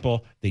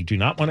people, they do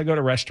not want to go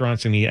to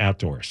restaurants and eat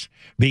outdoors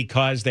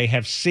because they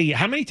have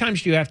how many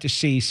times do you have to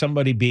see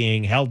somebody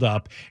being held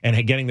up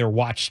and getting their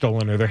watch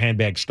stolen or their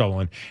handbag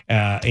stolen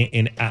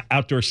in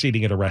outdoor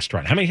seating at a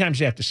restaurant? How many times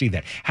do you have to see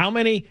that? How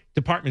many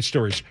department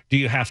stores do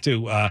you have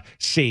to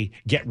see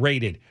get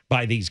raided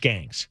by these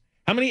gangs?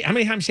 How many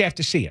times do you have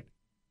to see it?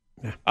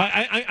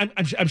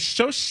 I'm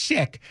so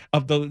sick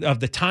of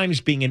the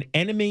Times being an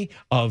enemy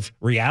of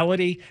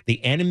reality,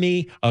 the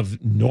enemy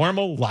of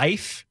normal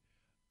life,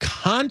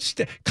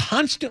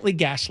 constantly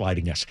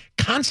gaslighting us,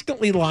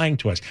 constantly lying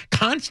to us,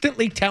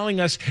 constantly telling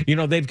us,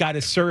 they've got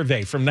a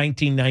survey from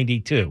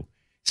 1992.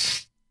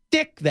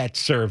 Stick that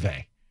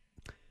survey.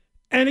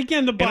 And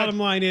again, the bottom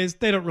line is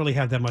they don't really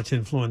have that much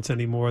influence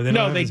anymore. They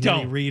don't have as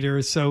many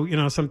readers. So,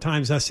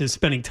 sometimes us just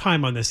spending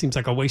time on this seems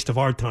like a waste of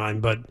our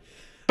time, but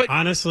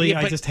honestly,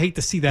 I just hate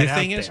to see that out there.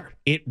 The thing is,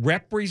 it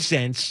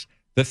represents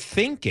the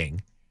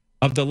thinking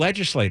of the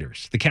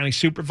legislators, the county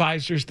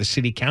supervisors, the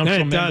city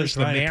council members,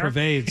 the mayor. It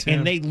pervades,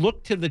 and they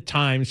look to the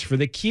Times for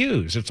the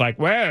cues. It's like,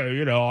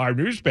 our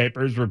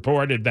newspapers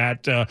reported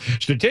that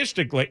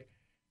statistically,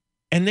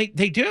 and they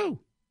do.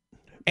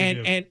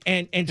 And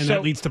so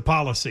that leads to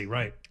policy,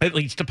 right? It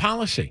leads to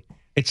policy.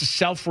 It's a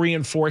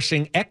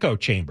self-reinforcing echo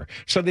chamber.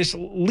 So this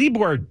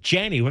Libor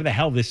Jenny, whatever the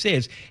hell this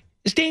is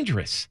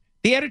dangerous.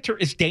 The editor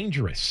is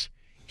dangerous.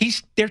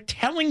 They're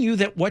telling you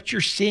that what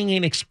you're seeing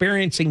and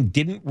experiencing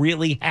didn't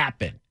really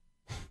happen.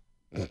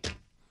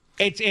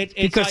 It's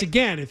because like,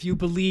 again, if you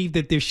believe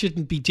that there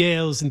shouldn't be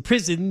jails and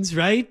prisons,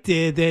 right,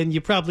 then you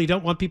probably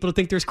don't want people to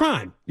think there's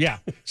crime. Yeah.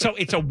 So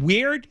it's a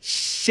weird,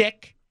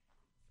 sick,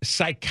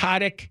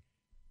 psychotic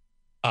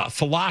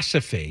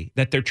philosophy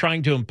that they're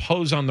trying to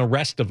impose on the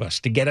rest of us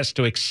to get us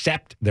to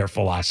accept their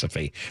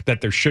philosophy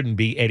that there shouldn't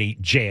be any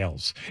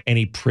jails,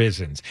 any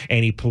prisons,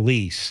 any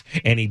police,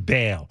 any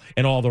bail,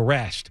 and all the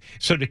rest.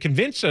 So to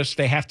convince us,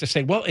 they have to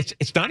say, well,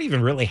 it's not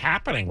even really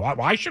happening.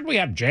 Why should we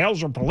have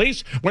jails or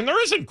police when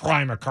there isn't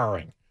crime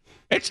occurring?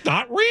 It's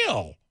not real.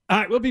 All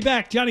right, we'll be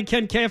back. John and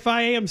Ken,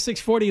 KFI AM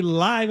 640,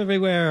 live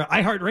everywhere.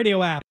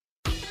 iHeartRadio app.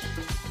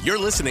 You're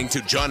listening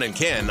to John and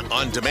Ken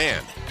on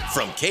demand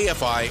from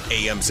KFI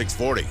AM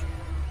 640.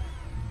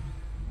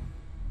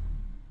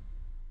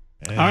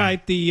 All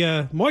right,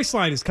 the Moist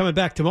Line is coming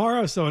back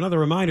tomorrow, so another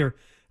reminder,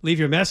 leave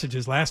your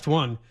messages, last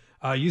one.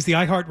 Use the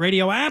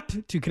iHeartRadio app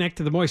to connect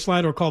to the Moist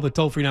Line or call the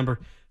toll-free number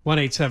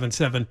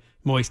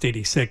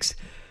 1-877-MOIST-86.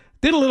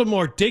 Did a little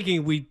more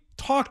digging. We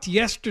talked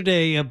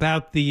yesterday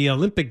about the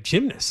Olympic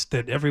gymnast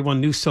that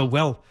everyone knows so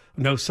well,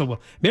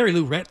 Mary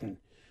Lou Retton.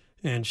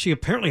 And she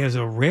apparently has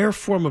a rare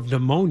form of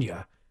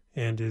pneumonia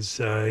and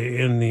is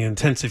in the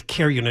intensive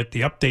care unit.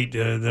 The update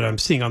that I'm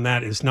seeing on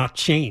that is not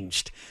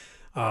changed.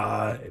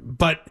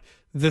 But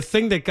the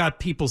thing that got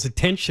people's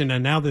attention,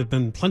 and now there have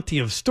been plenty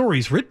of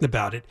stories written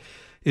about it,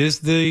 is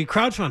the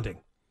crowdfunding.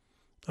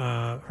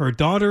 Her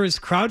daughter is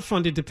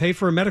crowdfunded to pay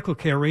for her medical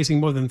care, raising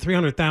more than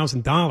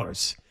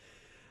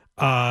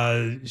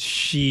 $300,000.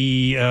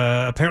 She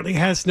apparently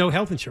has no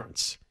health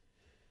insurance.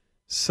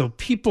 So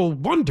people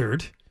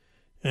wondered,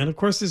 and of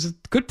course there's a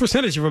good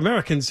percentage of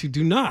Americans who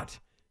do not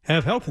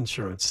have health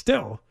insurance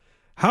still,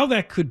 how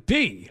that could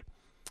be.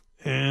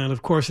 And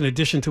of course, in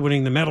addition to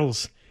winning the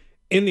medals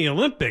in the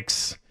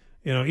Olympics,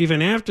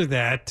 even after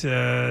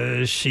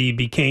that, she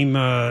became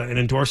an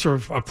endorser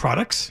of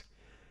products,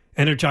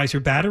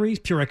 Energizer batteries,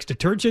 Purex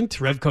detergent,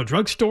 Revco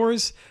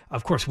drugstores,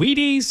 of course,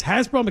 Wheaties,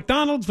 Hasbro,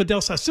 McDonald's,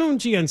 Vidal Sassoon,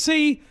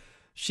 GNC.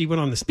 She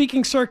went on the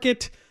speaking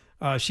circuit.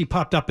 She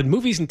popped up in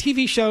movies and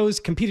TV shows,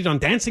 competed on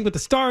Dancing with the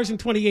Stars in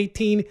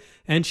 2018,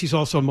 and she's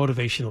also a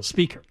motivational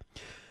speaker.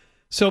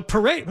 So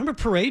Parade, remember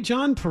Parade,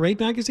 John? Parade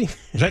magazine?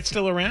 Is that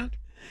still around?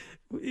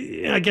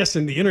 I guess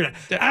in the internet.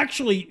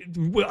 Actually,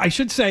 I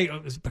should say,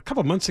 a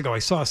couple of months ago, I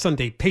saw a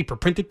Sunday paper,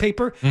 printed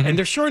paper, and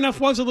there sure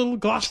enough was a little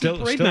glossy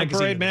Parade magazine.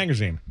 Parade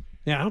magazine.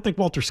 Yeah, I don't think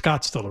Walter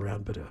Scott's still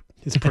around, but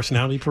his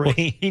personality parade.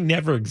 Well, he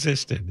never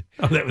existed.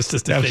 Oh, that was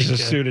just that was a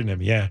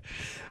pseudonym, yeah.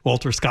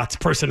 Walter Scott's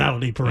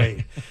personality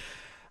parade.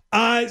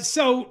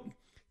 So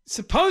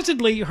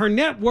supposedly her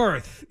net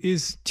worth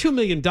is $2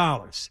 million.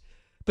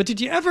 But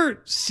did you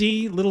ever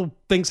see little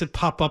things that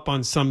pop up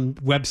on some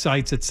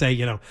websites that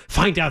say,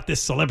 find out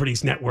this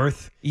celebrity's net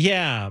worth?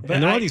 Yeah. But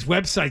and there are all these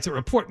websites that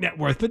report net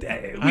worth, but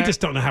we just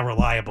don't know how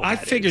reliable I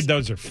that figured is.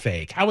 Those are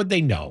fake. How would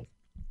they know?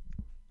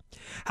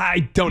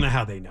 I don't know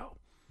how they know.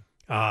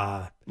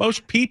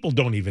 Most people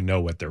don't even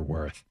know what they're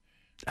worth.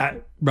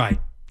 Right.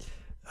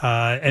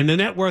 And the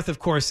net worth, of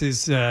course,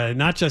 is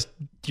not just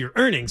your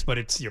earnings, but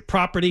it's your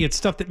property. It's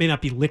stuff that may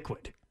not be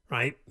liquid,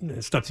 right?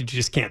 It's stuff that you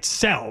just can't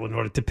sell in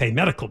order to pay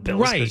medical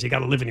bills because you got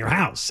to live in your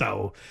house.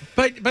 So,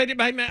 but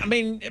I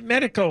mean,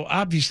 medical,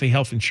 obviously,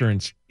 health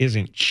insurance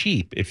isn't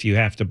cheap if you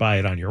have to buy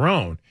it on your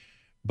own.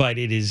 But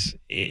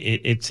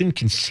it's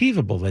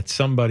inconceivable that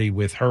somebody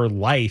with her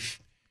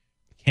life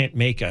can't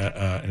make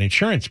an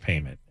insurance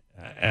payment.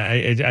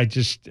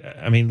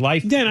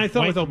 Life. Yeah, and I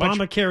thought with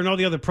Obamacare and all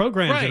the other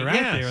programs that are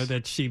out there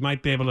that she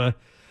might be able to,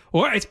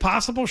 or it's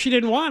possible she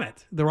didn't want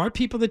it. There are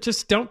people that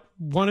just don't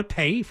want to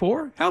pay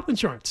for health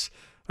insurance.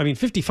 I mean,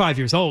 55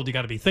 years old, you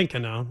got to be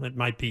thinking, it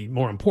might be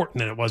more important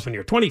than it was when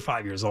you're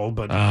 25 years old.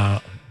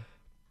 But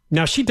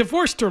now she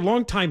divorced her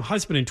longtime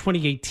husband in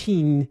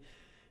 2018,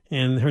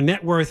 and her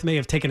net worth may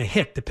have taken a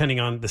hit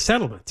depending on the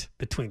settlement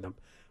between them.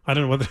 I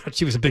don't know whether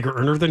she was a bigger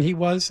earner than he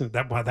was, and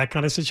that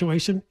kind of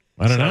situation.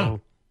 I don't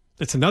know.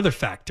 It's another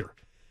factor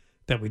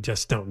that we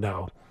just don't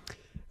know.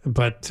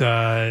 But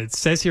it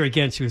says here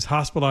again, she was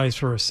hospitalized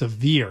for a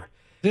severe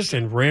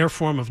and rare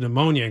form of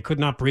pneumonia and could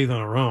not breathe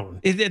on her own.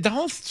 The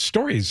whole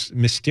story is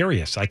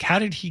mysterious. Like, how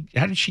did she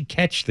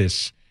catch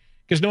this?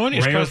 Because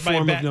pneumonia is caused by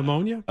of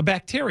pneumonia? A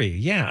bacteria.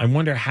 Yeah, I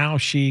wonder how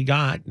she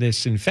got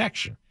this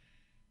infection.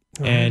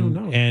 I don't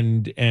know.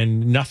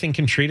 And nothing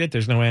can treat it.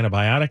 There's no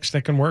antibiotics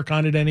that can work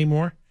on it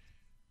anymore.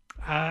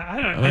 I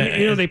don't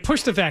know. They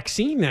pushed the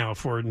vaccine now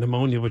for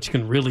pneumonia, which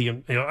can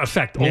really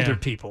affect older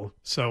people.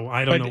 So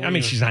I don't know. I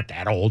mean, she's not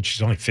that old.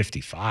 She's only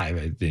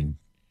 55.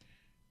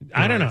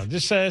 I don't know.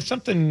 Just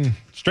something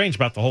strange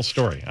about the whole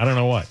story. I don't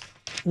know what.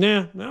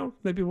 Yeah, no,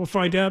 maybe we'll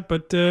find out.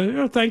 But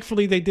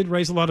thankfully, they did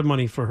raise a lot of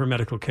money for her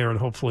medical care, and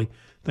hopefully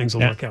things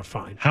will work out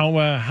fine.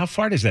 How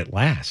far does that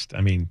last?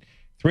 I mean,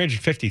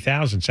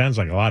 $350,000 sounds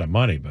like a lot of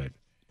money, but.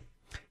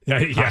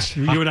 Yes,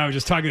 you and I were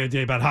just talking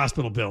today about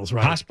hospital bills,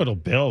 right? Hospital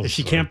bills. If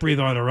she can't breathe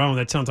on her own,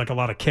 that sounds like a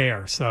lot of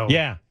care. So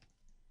yeah,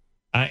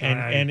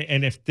 and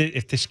if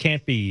this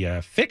can't be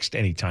fixed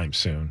anytime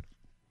soon,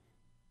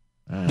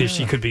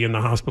 she could be in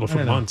the hospital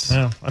for months.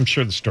 Well, I'm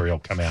sure the story will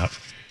come out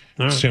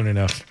soon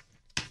enough.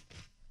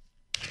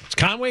 Is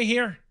Conway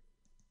here?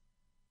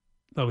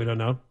 Oh, we don't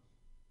know.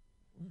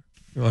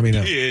 Let me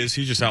know. He is.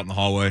 He's just out in the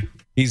hallway.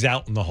 He's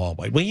out in the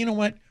hallway. Well, you know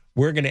what?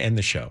 We're going to end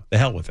the show. The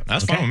hell with him.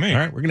 That's fine with me. All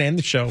right, we're going to end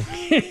the show.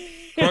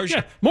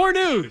 More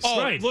news.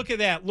 Oh, right. Look at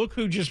that. Look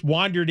who just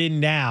wandered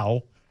in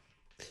now.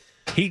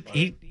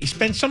 He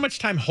spends so much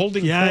time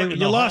holding court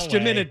in you lost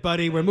your minute,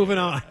 buddy. We're moving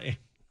on.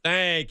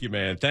 Thank you,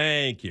 man.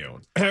 Thank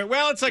you.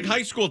 Well, it's like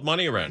high school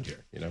money around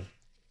here,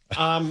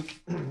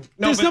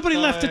 There's nobody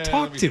left to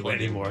talk to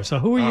anymore. So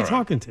who are you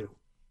talking to?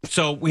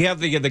 So we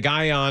have the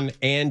guy on,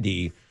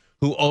 Andy,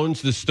 who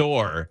owns the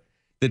store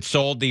that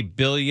sold the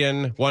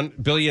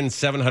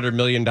 $1.7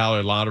 billion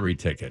lottery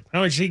ticket.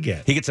 How much did he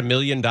get? He gets $1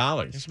 million.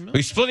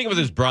 He's splitting it with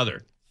his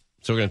brother.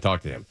 So we're going to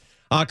talk to him.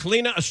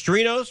 Kalina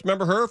Estrinos,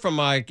 remember her from,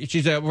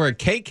 she's over at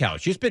KCAL.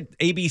 She's been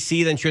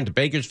ABC, then she went to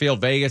Bakersfield,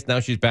 Vegas.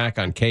 Now she's back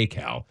on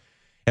KCAL.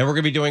 And we're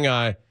going to be doing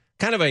a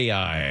kind of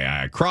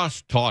a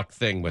cross-talk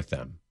thing with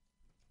them.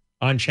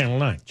 On Channel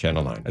 9.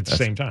 Channel 9. At the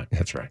same time.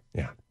 That's right,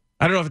 yeah.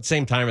 I don't know if it's the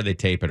same time or they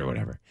tape it or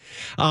whatever.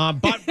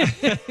 But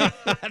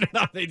I don't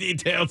know the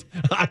details.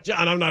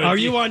 John, I'm not. Are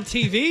you on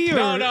TV?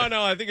 Or?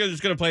 No. I think I'm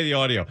just going to play the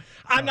audio.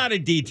 I'm not a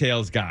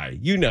details guy.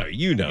 You know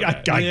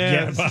that.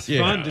 It's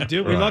fun to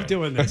do. We love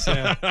doing this.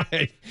 Yeah.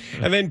 Right.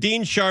 And then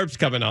Dean Sharp's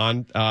coming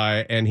on,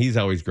 and he's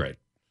always great.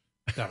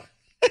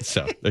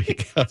 So there you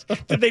go.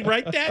 Did they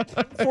write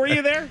that for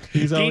you there?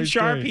 Dean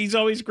Sharp, great. He's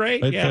always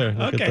great. Right yeah. There.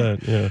 Look Okay. at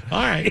that. Yeah.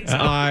 All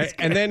right.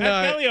 And then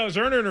Bellio's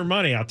earning her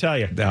money, I'll tell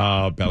you.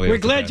 Oh, Bellio's We're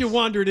glad you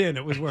wandered in.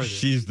 It was worth it.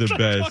 She's the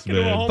best,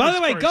 man. By the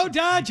way, go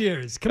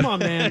Dodgers. Come on,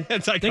 man.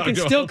 They can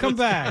still come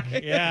back.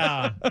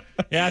 Yeah.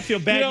 I feel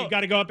bad you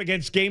got to go up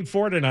against Game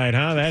 4 tonight,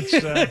 huh? That's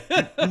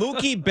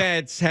Mookie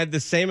Betts had the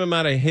same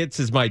amount of hits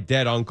as my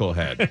dead uncle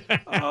had.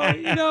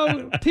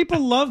 People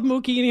love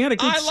Mookie, and he had a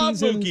good season. I love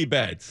Mookie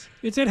Betts.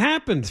 It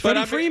happens.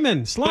 Freddie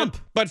Freeman, slump.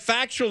 But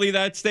factually,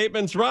 that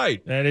statement's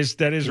right. That is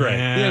right.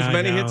 Yeah, he has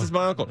many hits as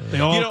my uncle. They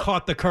all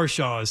caught the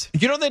Kershaws.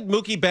 You know that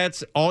Mookie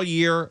Betts all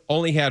year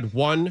only had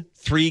one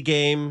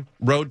 3-game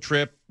road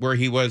trip where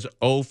he was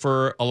 0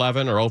 for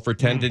 11 or 0 for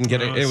 10. Didn't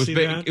get it. It was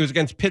big. It was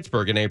against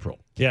Pittsburgh in April.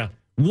 Yeah.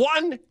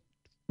 One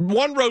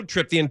road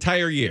trip the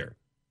entire year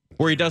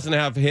where he doesn't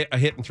have a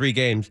hit in 3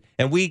 games,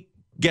 and we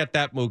get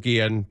that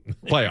Mookie in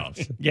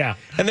playoffs. Yeah.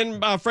 And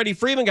then Freddie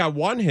Freeman got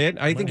 1 hit.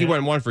 I think he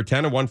went 1 for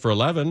 10 or 1 for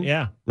 11.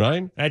 Yeah.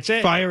 Right? That's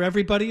it. Fire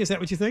everybody? Is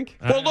that what you think?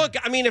 Well, look,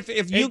 I mean, if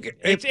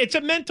it's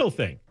a mental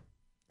thing.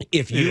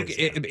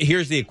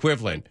 Here's the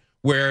equivalent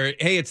where,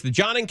 hey, it's the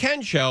John and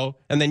Ken show,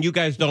 and then you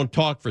guys don't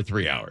talk for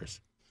 3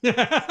 hours.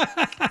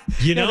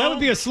 That would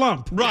be a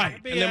slump. Right.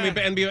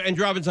 And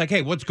Robin's like,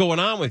 hey, what's going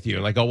on with you?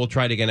 And like, we'll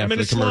try it again after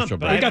the commercial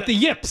break. We got the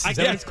yips. Is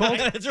that what it's called?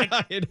 That's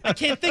right. I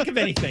can't think of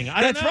anything.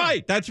 That's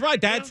right.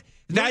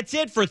 That's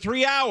it for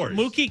 3 hours.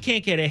 Mookie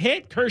can't get a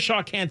hit.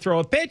 Kershaw can't throw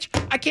a pitch.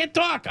 I can't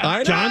talk.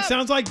 John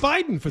sounds like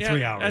Biden for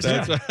 3 hours.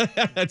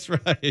 That's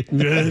right.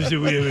 What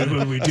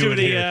are we doing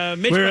here?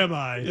 Where am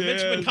I? The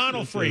Mitch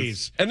McConnell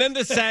freeze. And then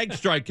the SAG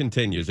strike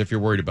continues if you're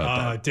worried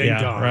about that. Ding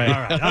dong.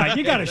 Right. All right.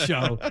 You got a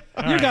show.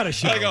 You got a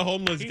show. Like a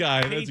homeless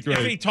guy. That's great.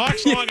 If he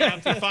talks long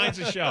enough, he finds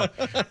a show.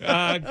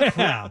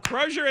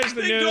 Crozier has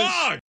the news.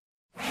 Dog.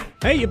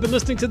 Hey, you've been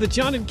listening to the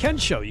John and Ken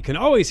Show. You can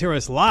always hear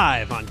us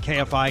live on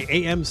KFI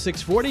AM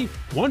 640,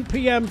 1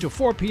 p.m. to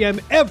 4 p.m.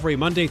 every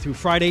Monday through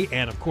Friday,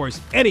 and of course,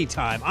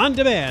 anytime on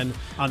demand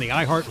on the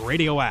iHeart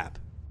Radio app.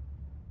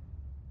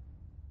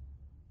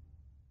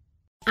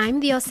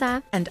 I'm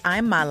Diosa. And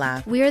I'm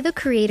Mala. We are the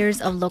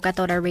creators of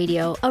Locatora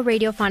Radio, a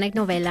radiophonic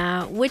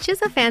novela, which is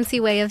a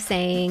fancy way of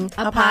saying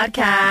a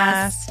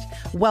podcast.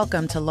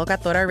 Welcome to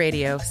Locatora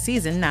Radio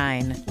Season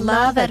 9.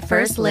 Love at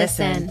first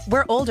listen.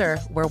 We're older,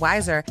 we're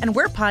wiser, and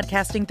we're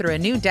podcasting through a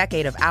new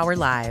decade of our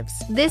lives.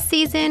 This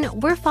season,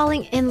 we're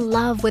falling in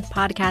love with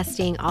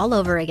podcasting all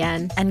over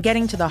again. And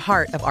getting to the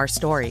heart of our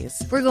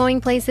stories. We're going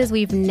places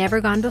we've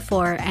never gone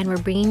before, and we're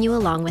bringing you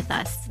along with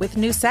us. With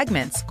new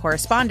segments,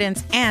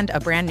 correspondence, and a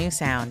brand new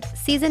sound.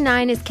 Season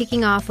 9 is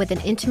kicking off with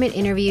an intimate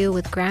interview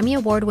with Grammy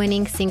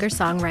Award-winning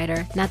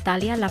singer-songwriter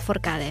Natalia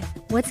Lafourcade.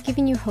 What's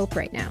giving you hope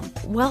right now?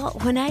 Well,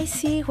 when I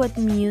see what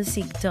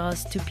music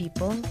does to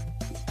people,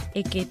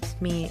 it gives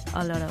me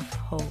a lot of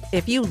hope.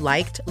 If you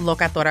liked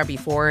Locatora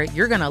before,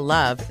 you're going to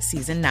love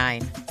Season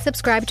 9.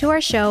 Subscribe to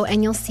our show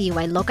and you'll see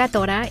why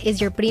Locatora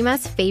is your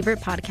prima's favorite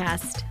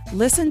podcast.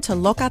 Listen to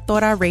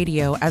Locatora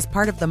Radio as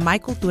part of the My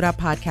Cultura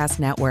Podcast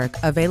Network,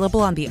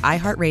 available on the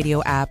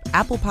iHeartRadio app,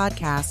 Apple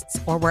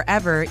Podcasts, or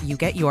wherever you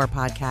get your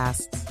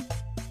podcasts.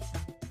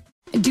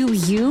 Do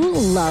you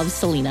love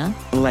Selena?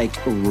 Like,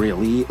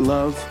 really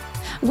love?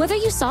 Whether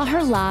you saw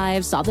her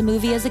live, saw the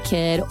movie as a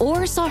kid,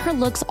 or saw her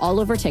looks all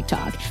over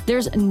TikTok,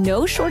 there's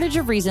no shortage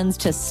of reasons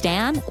to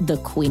stan the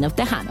Queen of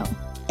Tejano.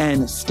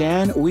 And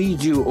Stan, we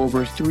do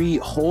over 3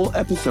 whole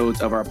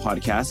episodes of our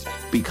podcast,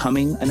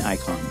 Becoming an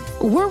Icon.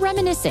 We're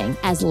reminiscing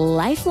as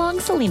lifelong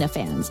Selena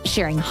fans,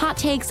 sharing hot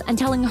takes and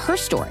telling her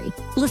story.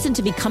 Listen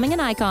to Becoming an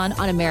Icon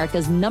on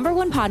America's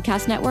 #1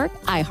 podcast network,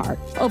 iHeart.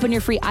 Open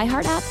your free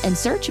iHeart app and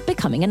search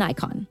Becoming an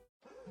Icon.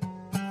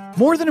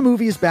 More Than a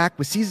Movie is back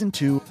with Season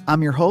 2.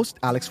 I'm your host,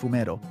 Alex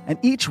Fumero. And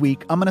each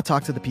week, I'm going to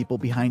talk to the people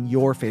behind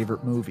your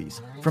favorite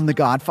movies. From The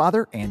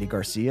Godfather, Andy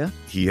Garcia.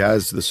 He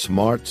has the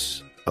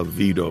smarts of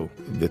Vito,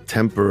 the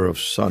temper of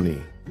Sonny,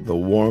 the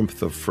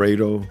warmth of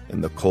Fredo,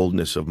 and the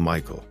coldness of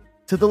Michael.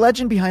 To the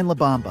legend behind La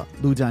Bamba,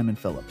 Lou Diamond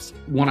Phillips.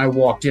 When I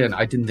walked in,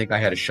 I didn't think I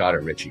had a shot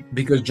at Richie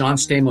because John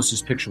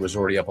Stamos' picture was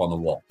already up on the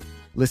wall.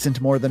 Listen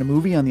to More Than a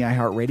Movie on the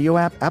iHeartRadio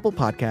app, Apple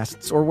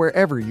Podcasts, or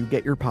wherever you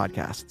get your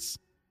podcasts.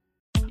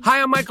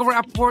 Hi, I'm Michael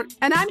Rappaport.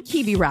 And I'm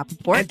Kibi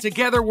Rappaport. And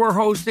together we're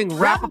hosting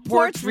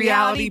Rappaport's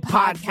Reality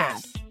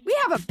Podcast. We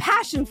have a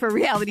passion for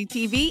reality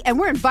TV, and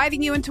we're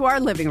inviting you into our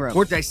living room.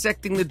 We're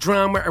dissecting the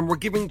drama, and we're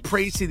giving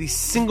praise to the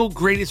single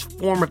greatest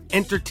form of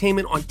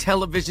entertainment on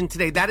television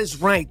today. That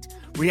is right.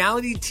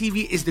 Reality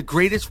TV is the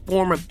greatest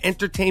form of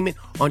entertainment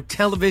on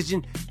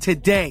television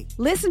today.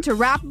 Listen to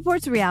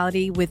Rappaport's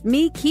Reality with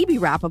me, Kibi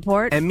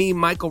Rappaport. And me,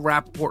 Michael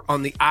Rappaport,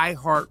 on the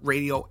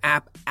iHeartRadio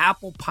app,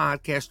 Apple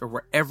Podcast, or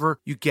wherever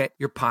you get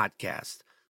your podcast.